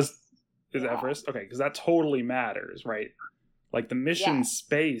Everest. Is Everest? Okay, because that totally matters, right? Like the Mission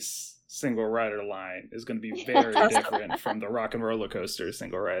Space single rider line is going to be very different from the Rock and Roller Coaster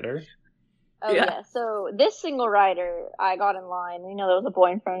single rider. Oh yeah. So this single rider, I got in line. There was a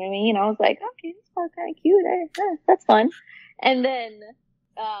boy in front of me, and I was like, okay, this is kind of cute. That's fun. And then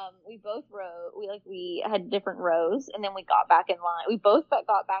we both rode. We had different rows, and then we got back in line. We both got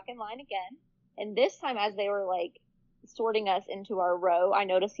back in line again. And this time, as they were like sorting us into our row, I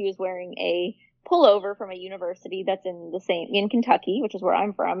noticed he was wearing a pullover from a university that's in Kentucky, which is where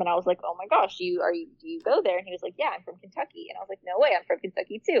I'm from. And I was like, oh my gosh, do you go there? And he was like, yeah, I'm from Kentucky. And I was like, no way, I'm from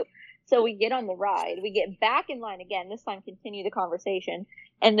Kentucky too. So we get on the ride, we get back in line again, this time continue the conversation.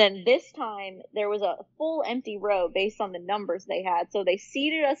 And then this time there was a full empty row based on the numbers they had. So they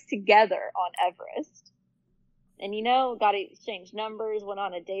seated us together on Everest. And got to exchange numbers, went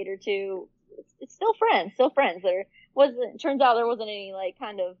on a date or two. It's still friends. Turns out there wasn't any like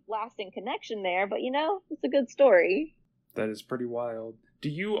kind of lasting connection there, but it's a good story. That is pretty wild. Do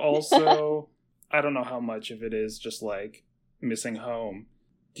you also, I don't know how much of it is just like missing home.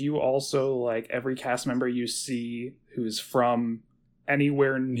 Do you also, like, every cast member you see who's from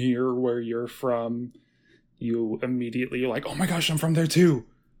anywhere near where you're from, you immediately, you're like, oh my gosh, I'm from there too?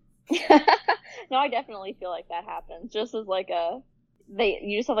 No, I definitely feel like that happens. Just as like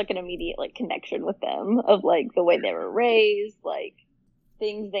you just have like an immediate like connection with them of like the way they were raised, like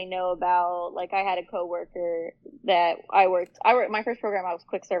things they know about. Like I had a coworker that I worked my first program, I was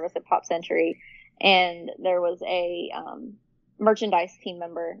quick service at Pop Century, and there was a merchandise team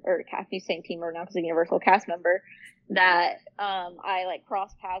member, or saying team member now because a Universal cast member, that I like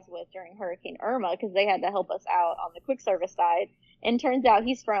crossed paths with during Hurricane Irma because they had to help us out on the quick service side. And turns out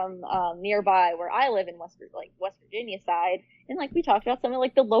he's from nearby where I live in West Virginia side, and like we talked about some of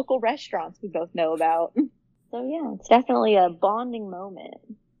like the local restaurants we both know about. So yeah, it's definitely a bonding moment.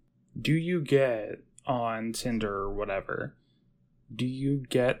 Do you get on Tinder or whatever? Do you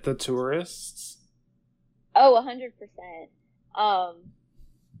get the tourists? Oh, 100%.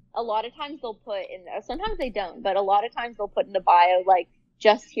 A lot of times they'll put in, sometimes they don't, but a lot of times they'll put in the bio, like,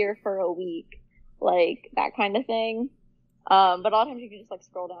 just here for a week, like, that kind of thing. But a lot of times you can just, like,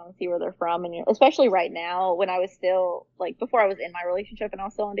 scroll down and see where they're from, and especially right now, when I was still, like, before I was in my relationship and I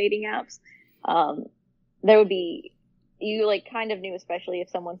was still on dating apps, there would be, you, like, kind of knew, especially if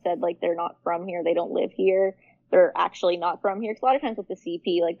someone said, like, they're not from here, they don't live here, they're actually not from here, because a lot of times with the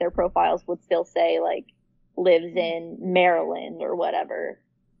CP, like, their profiles would still say, like, lives in Maryland or whatever,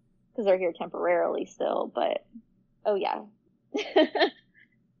 because they're here temporarily still. But oh yeah.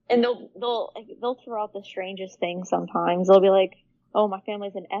 And they'll throw out the strangest things sometimes. They'll be like, oh, my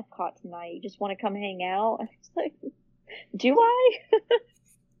family's in Epcot tonight, you just want to come hang out? It's like, do I?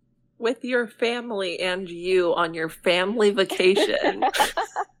 With your family and you on your family vacation.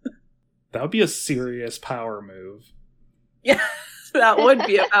 That would be a serious power move. Yeah, that would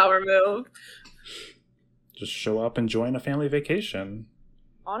be a power move. Just show up and join a family vacation.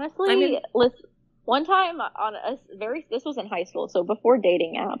 Honestly, I mean- listen, one time this was in high school, so before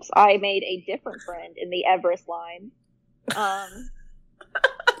dating apps, I made a different friend in the Everest line.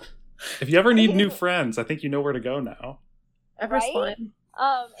 If you ever need new friends, I think you know where to go now. Everest Right? line.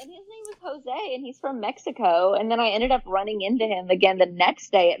 And his name was Jose, and he's from Mexico. And then I ended up running into him again the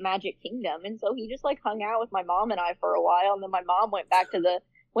next day at Magic Kingdom, and so he just like hung out with my mom and I for a while, and then my mom went back to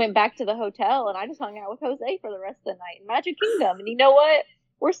the hotel, and I just hung out with Jose for the rest of the night in Magic Kingdom. And you know what?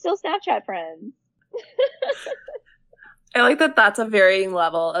 We're still Snapchat friends. I like that that's a varying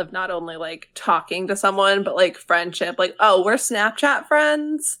level of not only like talking to someone, but like friendship. Like, oh, we're Snapchat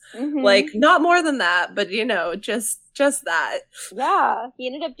friends. Mhm. Like, not more than that, but just that. Yeah, he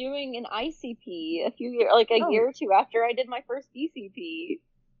ended up doing an ICP a few years, like a year or two after I did my first DCP.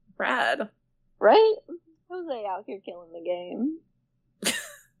 Rad. Right? Jose out here killing the game.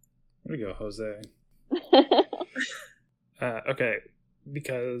 There you go, Jose. Okay,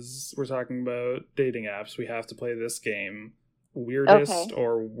 because we're talking about dating apps, we have to play this game. Weirdest Okay.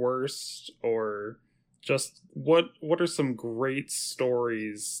 or worst, or just what are some great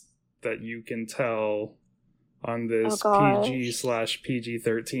stories that you can tell on this Oh, gosh.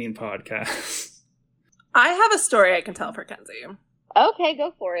 PG/PG-13 podcast? I have a story I can tell for Kenzie. Okay,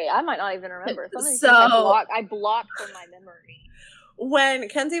 go for it. I might not even remember. Some of these So- things I blocked from my memory. When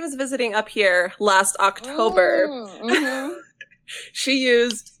Kenzie was visiting up here last October, Mhm. she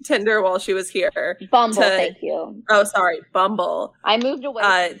used Tinder while she was here. Bumble, To- thank you. Oh, sorry, Bumble. I moved away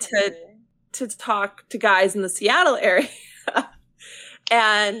from to- Tinder. To talk to guys in the Seattle area.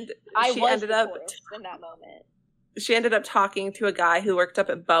 And I she was ended the up tourist in that moment. she ended up talking to a guy who worked up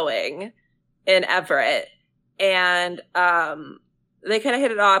at Boeing in Everett, and they kind of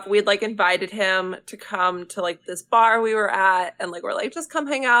hit it off. We'd like invited him to come to like this bar we were at, and like we're like, just come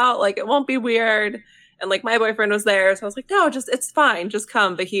hang out, like it won't be weird. And like my boyfriend was there, so I was like, no, just it's fine, just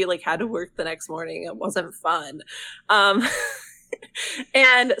come. But he like had to work the next morning. It wasn't fun.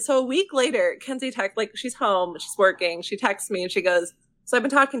 And so a week later, Kenzie texts, like she's home, she's working. She texts me and she goes, so I've been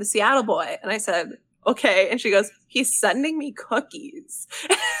talking to Seattle Boy. And I said, okay. And she goes, he's sending me cookies.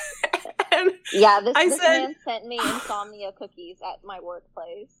 And Yeah, this I this said- man sent me insomnia cookies at my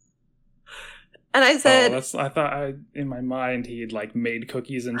workplace. I said, I thought in my mind he'd like made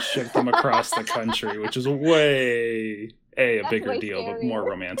cookies and shipped them across the country, which is way a That's bigger way deal, but scarier. more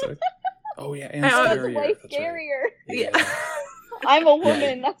romantic. Oh yeah, and I was That's scarier. way That's right. scarier. yeah. I'm a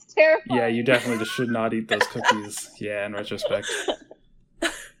woman. That's terrifying. Yeah, you definitely just should not eat those cookies. Yeah, in retrospect.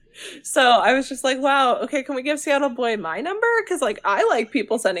 So I was just like, wow, okay, can we give Seattle Boy my number? Because like I like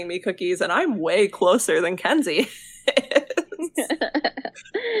people sending me cookies, and I'm way closer than Kenzie is.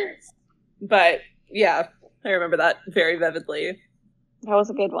 But yeah, I remember that very vividly. That was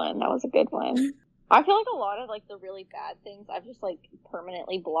a good one. That was a good one. I feel like a lot of like the really bad things I've just like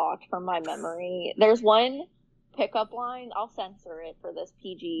permanently blocked from my memory. There's one pickup line, I'll censor it for this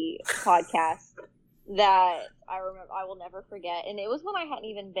PG podcast, that I remember I will never forget. And it was when I hadn't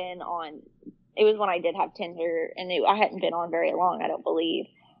even been on, it was when I did have Tinder, and I hadn't been on very long, I don't believe.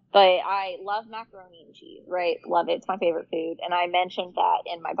 But I love macaroni and cheese, right? Love it. It's my favorite food. And I mentioned that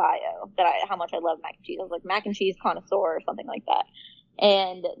in my bio, how much I love mac and cheese. I was like mac and cheese connoisseur or something like that.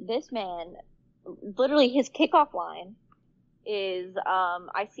 And this man, literally his kickoff line is,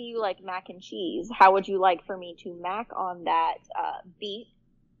 I see you like mac and cheese. How would you like for me to mac on that beat?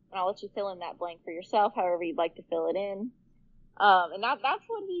 And I'll let you fill in that blank for yourself, however you'd like to fill it in. And that's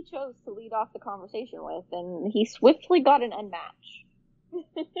what he chose to lead off the conversation with. And he swiftly got an unmatch.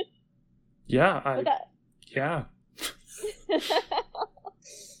 Yeah, But that- yeah.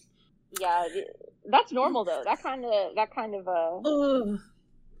 yeah, that's normal though. That kind of Ugh.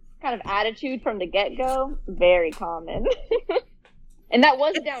 attitude from the get go, very common. And that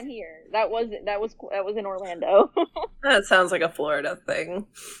was down here. That was in Orlando. That sounds like a Florida thing.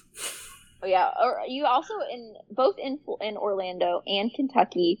 Oh, yeah, or you also in Orlando and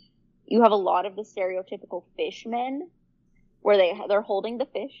Kentucky, you have a lot of the stereotypical fishmen, where they're holding the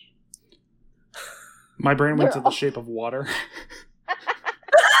fish. My brain went to They're the all- shape of water.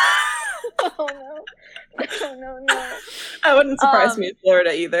 Oh no! Oh no! I wouldn't surprise Um, me in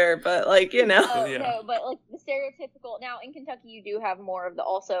Florida either, but like, you know. Oh, Yeah. no, but like the stereotypical. Now in Kentucky, you do have more of the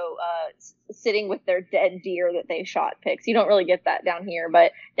also sitting with their dead deer that they shot pics. You don't really get that down here,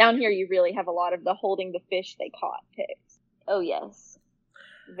 but down here you really have a lot of the holding the fish they caught pics. Oh yes,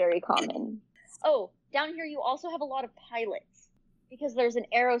 very common. Oh, down here you also have a lot of pilots because there's an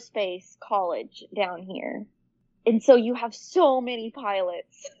aerospace college down here, and so you have so many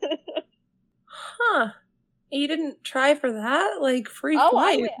pilots. Huh. You didn't try for that? Like, free Oh,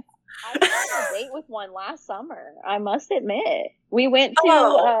 flight? I went on a date with one last summer. I must admit, we went to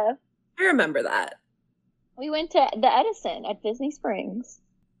Oh. I remember that. we went to the Edison at Disney Springs.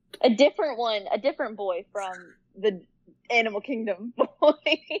 A different boy from the Animal Kingdom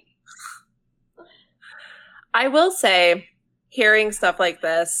boy. I will say, hearing stuff like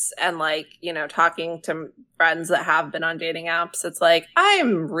this and, like, you know, talking to friends that have been on dating apps, it's like,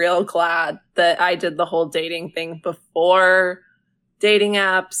 I'm real glad that I did the whole dating thing before dating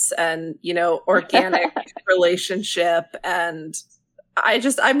apps and, you know, organic relationship. And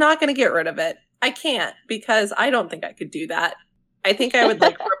I'm not going to get rid of it. I can't, because I don't think I could do that. I think I would,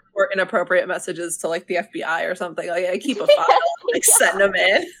 like, report inappropriate messages to, like, the FBI or something. Like, I keep a file, like, send them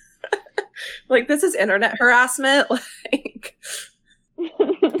in. Like, this is internet harassment. Like,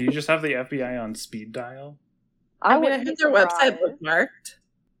 Do you just have the FBI on speed dial? I mean, I have their website bookmarked.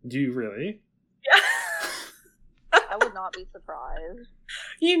 Do you really? Yeah. I would not be surprised.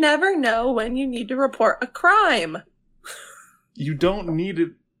 You never know when you need to report a crime. You don't need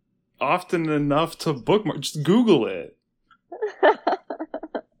it often enough to bookmark. Just Google it.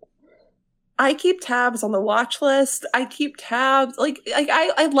 I keep tabs on the watch list. I keep tabs. Like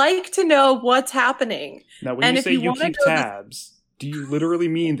I like to know what's happening. Now, when you say you keep tabs, do you literally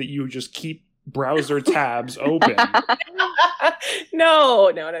mean that you just keep browser tabs open? No.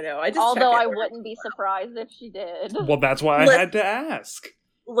 I just I wouldn't be surprised if she did. Well, that's why I had to ask.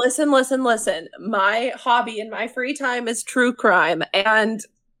 Listen. My hobby in my free time is true crime. And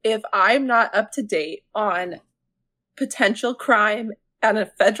if I'm not up to date on potential crime at a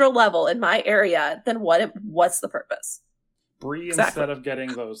federal level in my area, then what's the purpose? Bree, instead of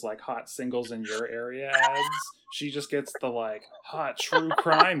getting those, like, hot singles in your area ads, she just gets the, like, hot true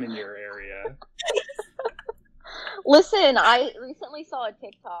crime in your area. Listen, I recently saw a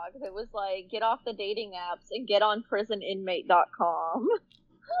TikTok that was like, get off the dating apps and get on prisoninmate.com.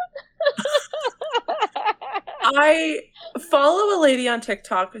 I follow a lady on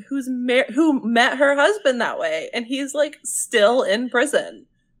TikTok who met her husband that way, and he's, like, still in prison.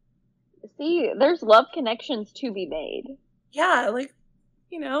 See, there's love connections to be made. Yeah, like,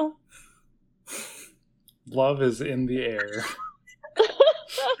 you know. Love is in the air.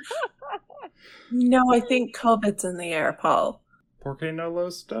 No, I think COVID's in the air, Paul. Porque no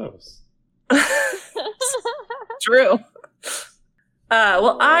los dos. True.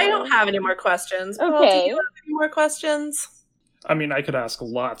 Well, I don't have any more questions. Paul, do you have any more questions? I mean, I could ask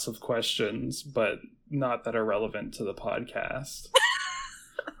lots of questions, but not that are relevant to the podcast.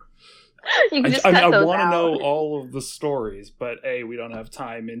 You can just I cut those want to out. know all of the stories, but A, we don't have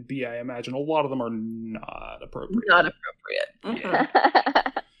time, and B, I imagine a lot of them are not appropriate. Not appropriate.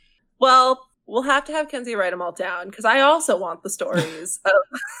 Mm-hmm. Well, we'll have to have Kenzie write them all down, because I also want the stories.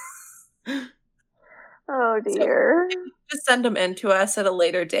 Oh dear. So just send them in to us at a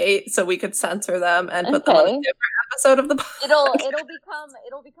later date so we could censor them and put them on a different episode of the podcast.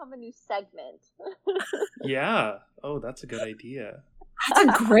 It'll become a new segment. Yeah. Oh, that's a good idea.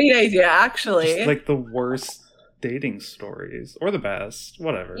 That's a great idea, actually. Just like the worst dating stories, or the best,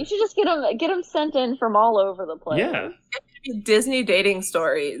 whatever. You should just get them sent in from all over the place. Yeah. Disney dating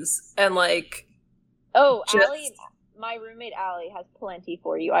stories and, like, oh, Allie, my roommate Allie has plenty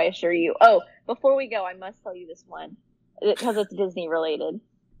for you, I assure you. Oh, before we go, I must tell you this one because it's Disney related.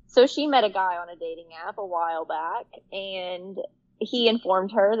 So she met a guy on a dating app a while back, and he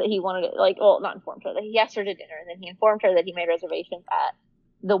informed her that he wanted to, not informed her, that he asked her to dinner, and then he informed her that he made reservations at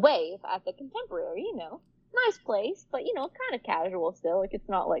the Wave at the Contemporary, nice place, but, kind of casual still, like, it's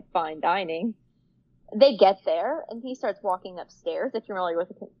not, like, fine dining. They get there, and he starts walking upstairs. If you're familiar with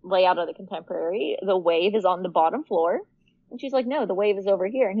the layout of the Contemporary, the Wave is on the bottom floor, and she's like, no, the Wave is over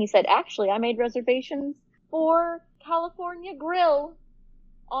here, and he said, actually, I made reservations for California Grill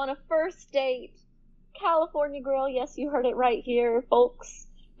on a first date. California Grill, yes, you heard it right here, folks.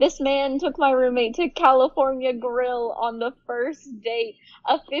 This man took my roommate to California Grill on the first date,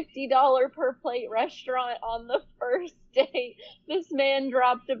 a $50 per plate restaurant on the first date. This man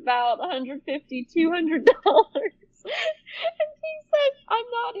dropped about $150, $200. And he said, I'm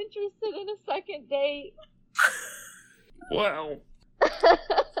not interested in a second date. Wow.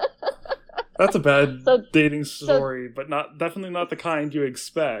 That's a bad dating story, but definitely not the kind you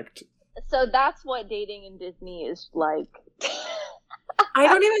expect. So that's what dating in Disney is like. I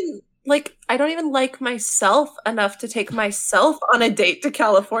don't even like myself enough to take myself on a date to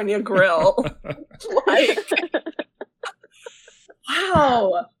California Grill.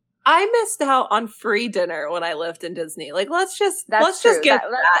 Wow. I missed out on free dinner when I lived in Disney. Like, let's just get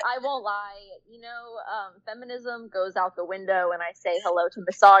that. I won't lie. Feminism goes out the window, and I say hello to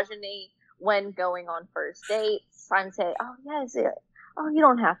misogyny when going on first dates, I'm saying, oh, yes, oh, you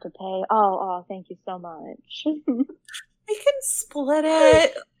don't have to pay. Oh, thank you so much. We can split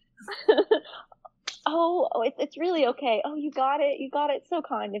it. Oh, it's really okay. Oh, you got it. You got it. So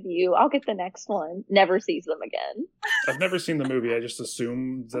kind of you. I'll get the next one. Never sees them again. I've never seen the movie. I just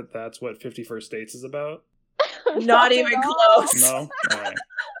assume that that's what 50 First Dates is about. Not even close. No? All right.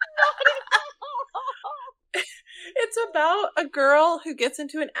 It's about a girl who gets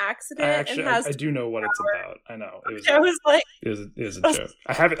into an accident and has. I do know what it's about. I know it was. I was like, it was a joke.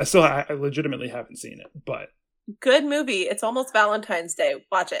 I legitimately haven't seen it, but good movie. It's almost Valentine's Day.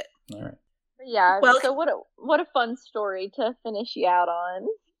 Watch it. all right. Yeah. Well, so what a fun story to finish you out on.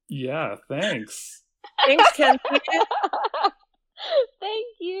 Yeah. Thanks. Thanks, Kenzie. Thank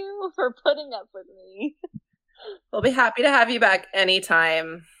you for putting up with me. We'll be happy to have you back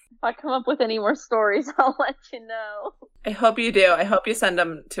anytime. If I come up with any more stories, I'll let you know. I hope you do. I hope you send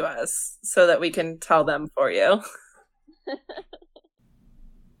them to us so that we can tell them for you.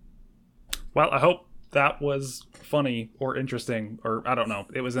 Well, I hope that was funny or interesting, or I don't know.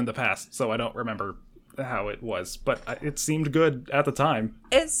 It was in the past, so I don't remember how it was, but it seemed good at the time.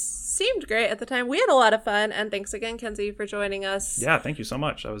 It seemed great at the time. We had a lot of fun, and thanks again, Kenzie, for joining us. Yeah, thank you so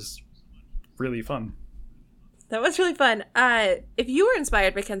much. That was really fun. That was really fun. If you were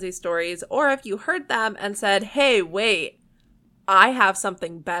inspired by Kenzie's stories, or if you heard them and said, hey, wait, I have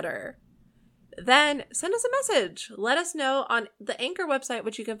something better, then send us a message. Let us know on the Anchor website,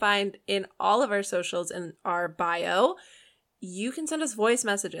 which you can find in all of our socials in our bio. You can send us voice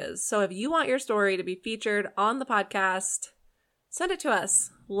messages. So if you want your story to be featured on the podcast, send it to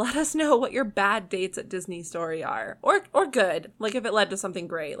us. Let us know what your bad dates at Disney story are, or good. Like if it led to something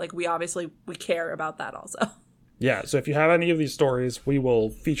great, like we care about that also. Yeah, so if you have any of these stories, we will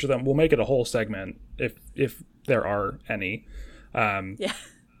feature them. We'll make it a whole segment if there are any. Yeah.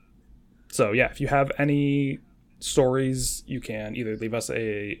 So yeah, if you have any stories, you can either leave us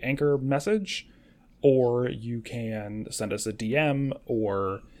a Anchor message, or you can send us a DM,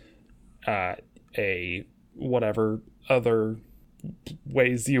 or a whatever other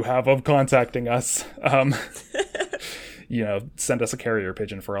ways you have of contacting us. Send us a carrier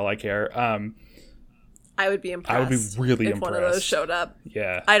pigeon for all I care. I would be impressed. I would be really if impressed. One of those showed up.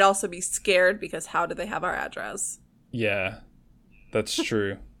 Yeah. I'd also be scared because how do they have our address? Yeah, that's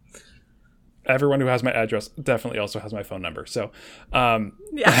true. Everyone who has my address definitely also has my phone number. So,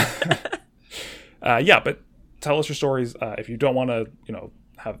 yeah. But tell us your stories. If you don't want to,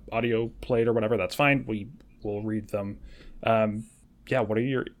 have audio played or whatever, that's fine. We will read them. What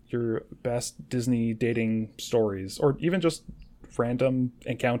are your best Disney dating stories, or even just random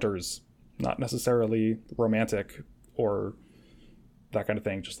encounters? Not necessarily romantic or that kind of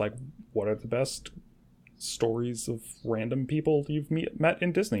thing. Just like, what are the best stories of random people you've met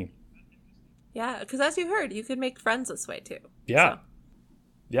in Disney? Yeah, because as you heard, you could make friends this way too. Yeah. So.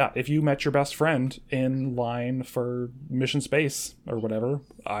 Yeah, if you met your best friend in line for Mission Space or whatever,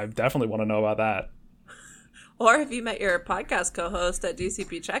 I definitely want to know about that. Or if you met your podcast co-host at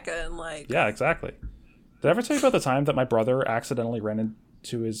DCP Check-In, Yeah, exactly. Did I ever tell you about the time that my brother accidentally ran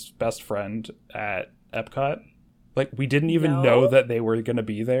into his best friend at Epcot? We didn't even know that they were going to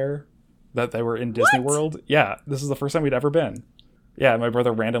be there, that they were in Disney World. Yeah, this is the first time we'd ever been. Yeah, my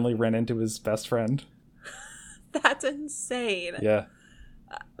brother randomly ran into his best friend. That's insane. Yeah.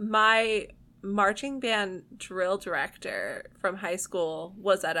 My marching band drill director from high school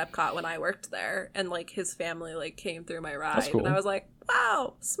was at Epcot when I worked there, and his family came through my ride. That's cool. And I was like,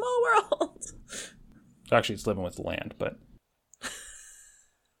 wow, small world. Actually, it's living with the land, but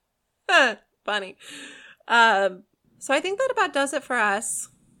funny. So I think that about does it for us.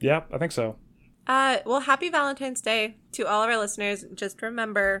 Yeah, I think so. Well, happy Valentine's Day to all of our listeners. Just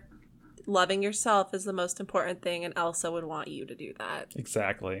remember, loving yourself is the most important thing, and Elsa would want you to do that.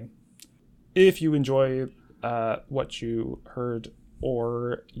 Exactly. If you enjoy what you heard,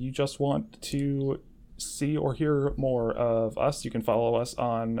 or you just want to see or hear more of us, you can follow us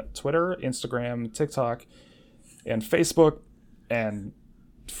on Twitter, Instagram, TikTok, and Facebook, and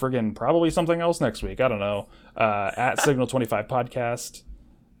friggin' probably something else next week. I don't know. At Signal25 Podcast.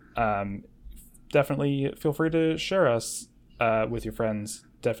 Definitely feel free to share us with your friends.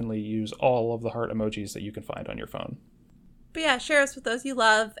 Definitely use all of the heart emojis that you can find on your phone. But yeah, share us with those you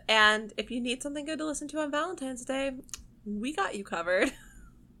love. And if you need something good to listen to on Valentine's Day, we got you covered.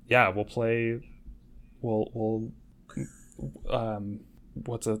 Yeah, we'll play. We'll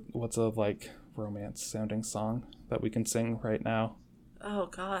what's a romance sounding song that we can sing right now? Oh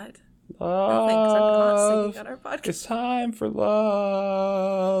God. Love. Nothing, 'cause I'm not singing on our podcast. It's time for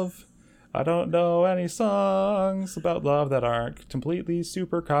love. I don't know any songs about love that aren't completely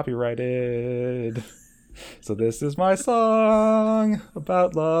super copyrighted. So this is my song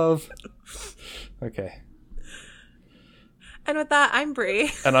about love. Okay. And with that, I'm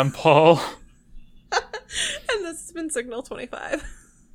Bree. And I'm Paul. And this has been Signal 25.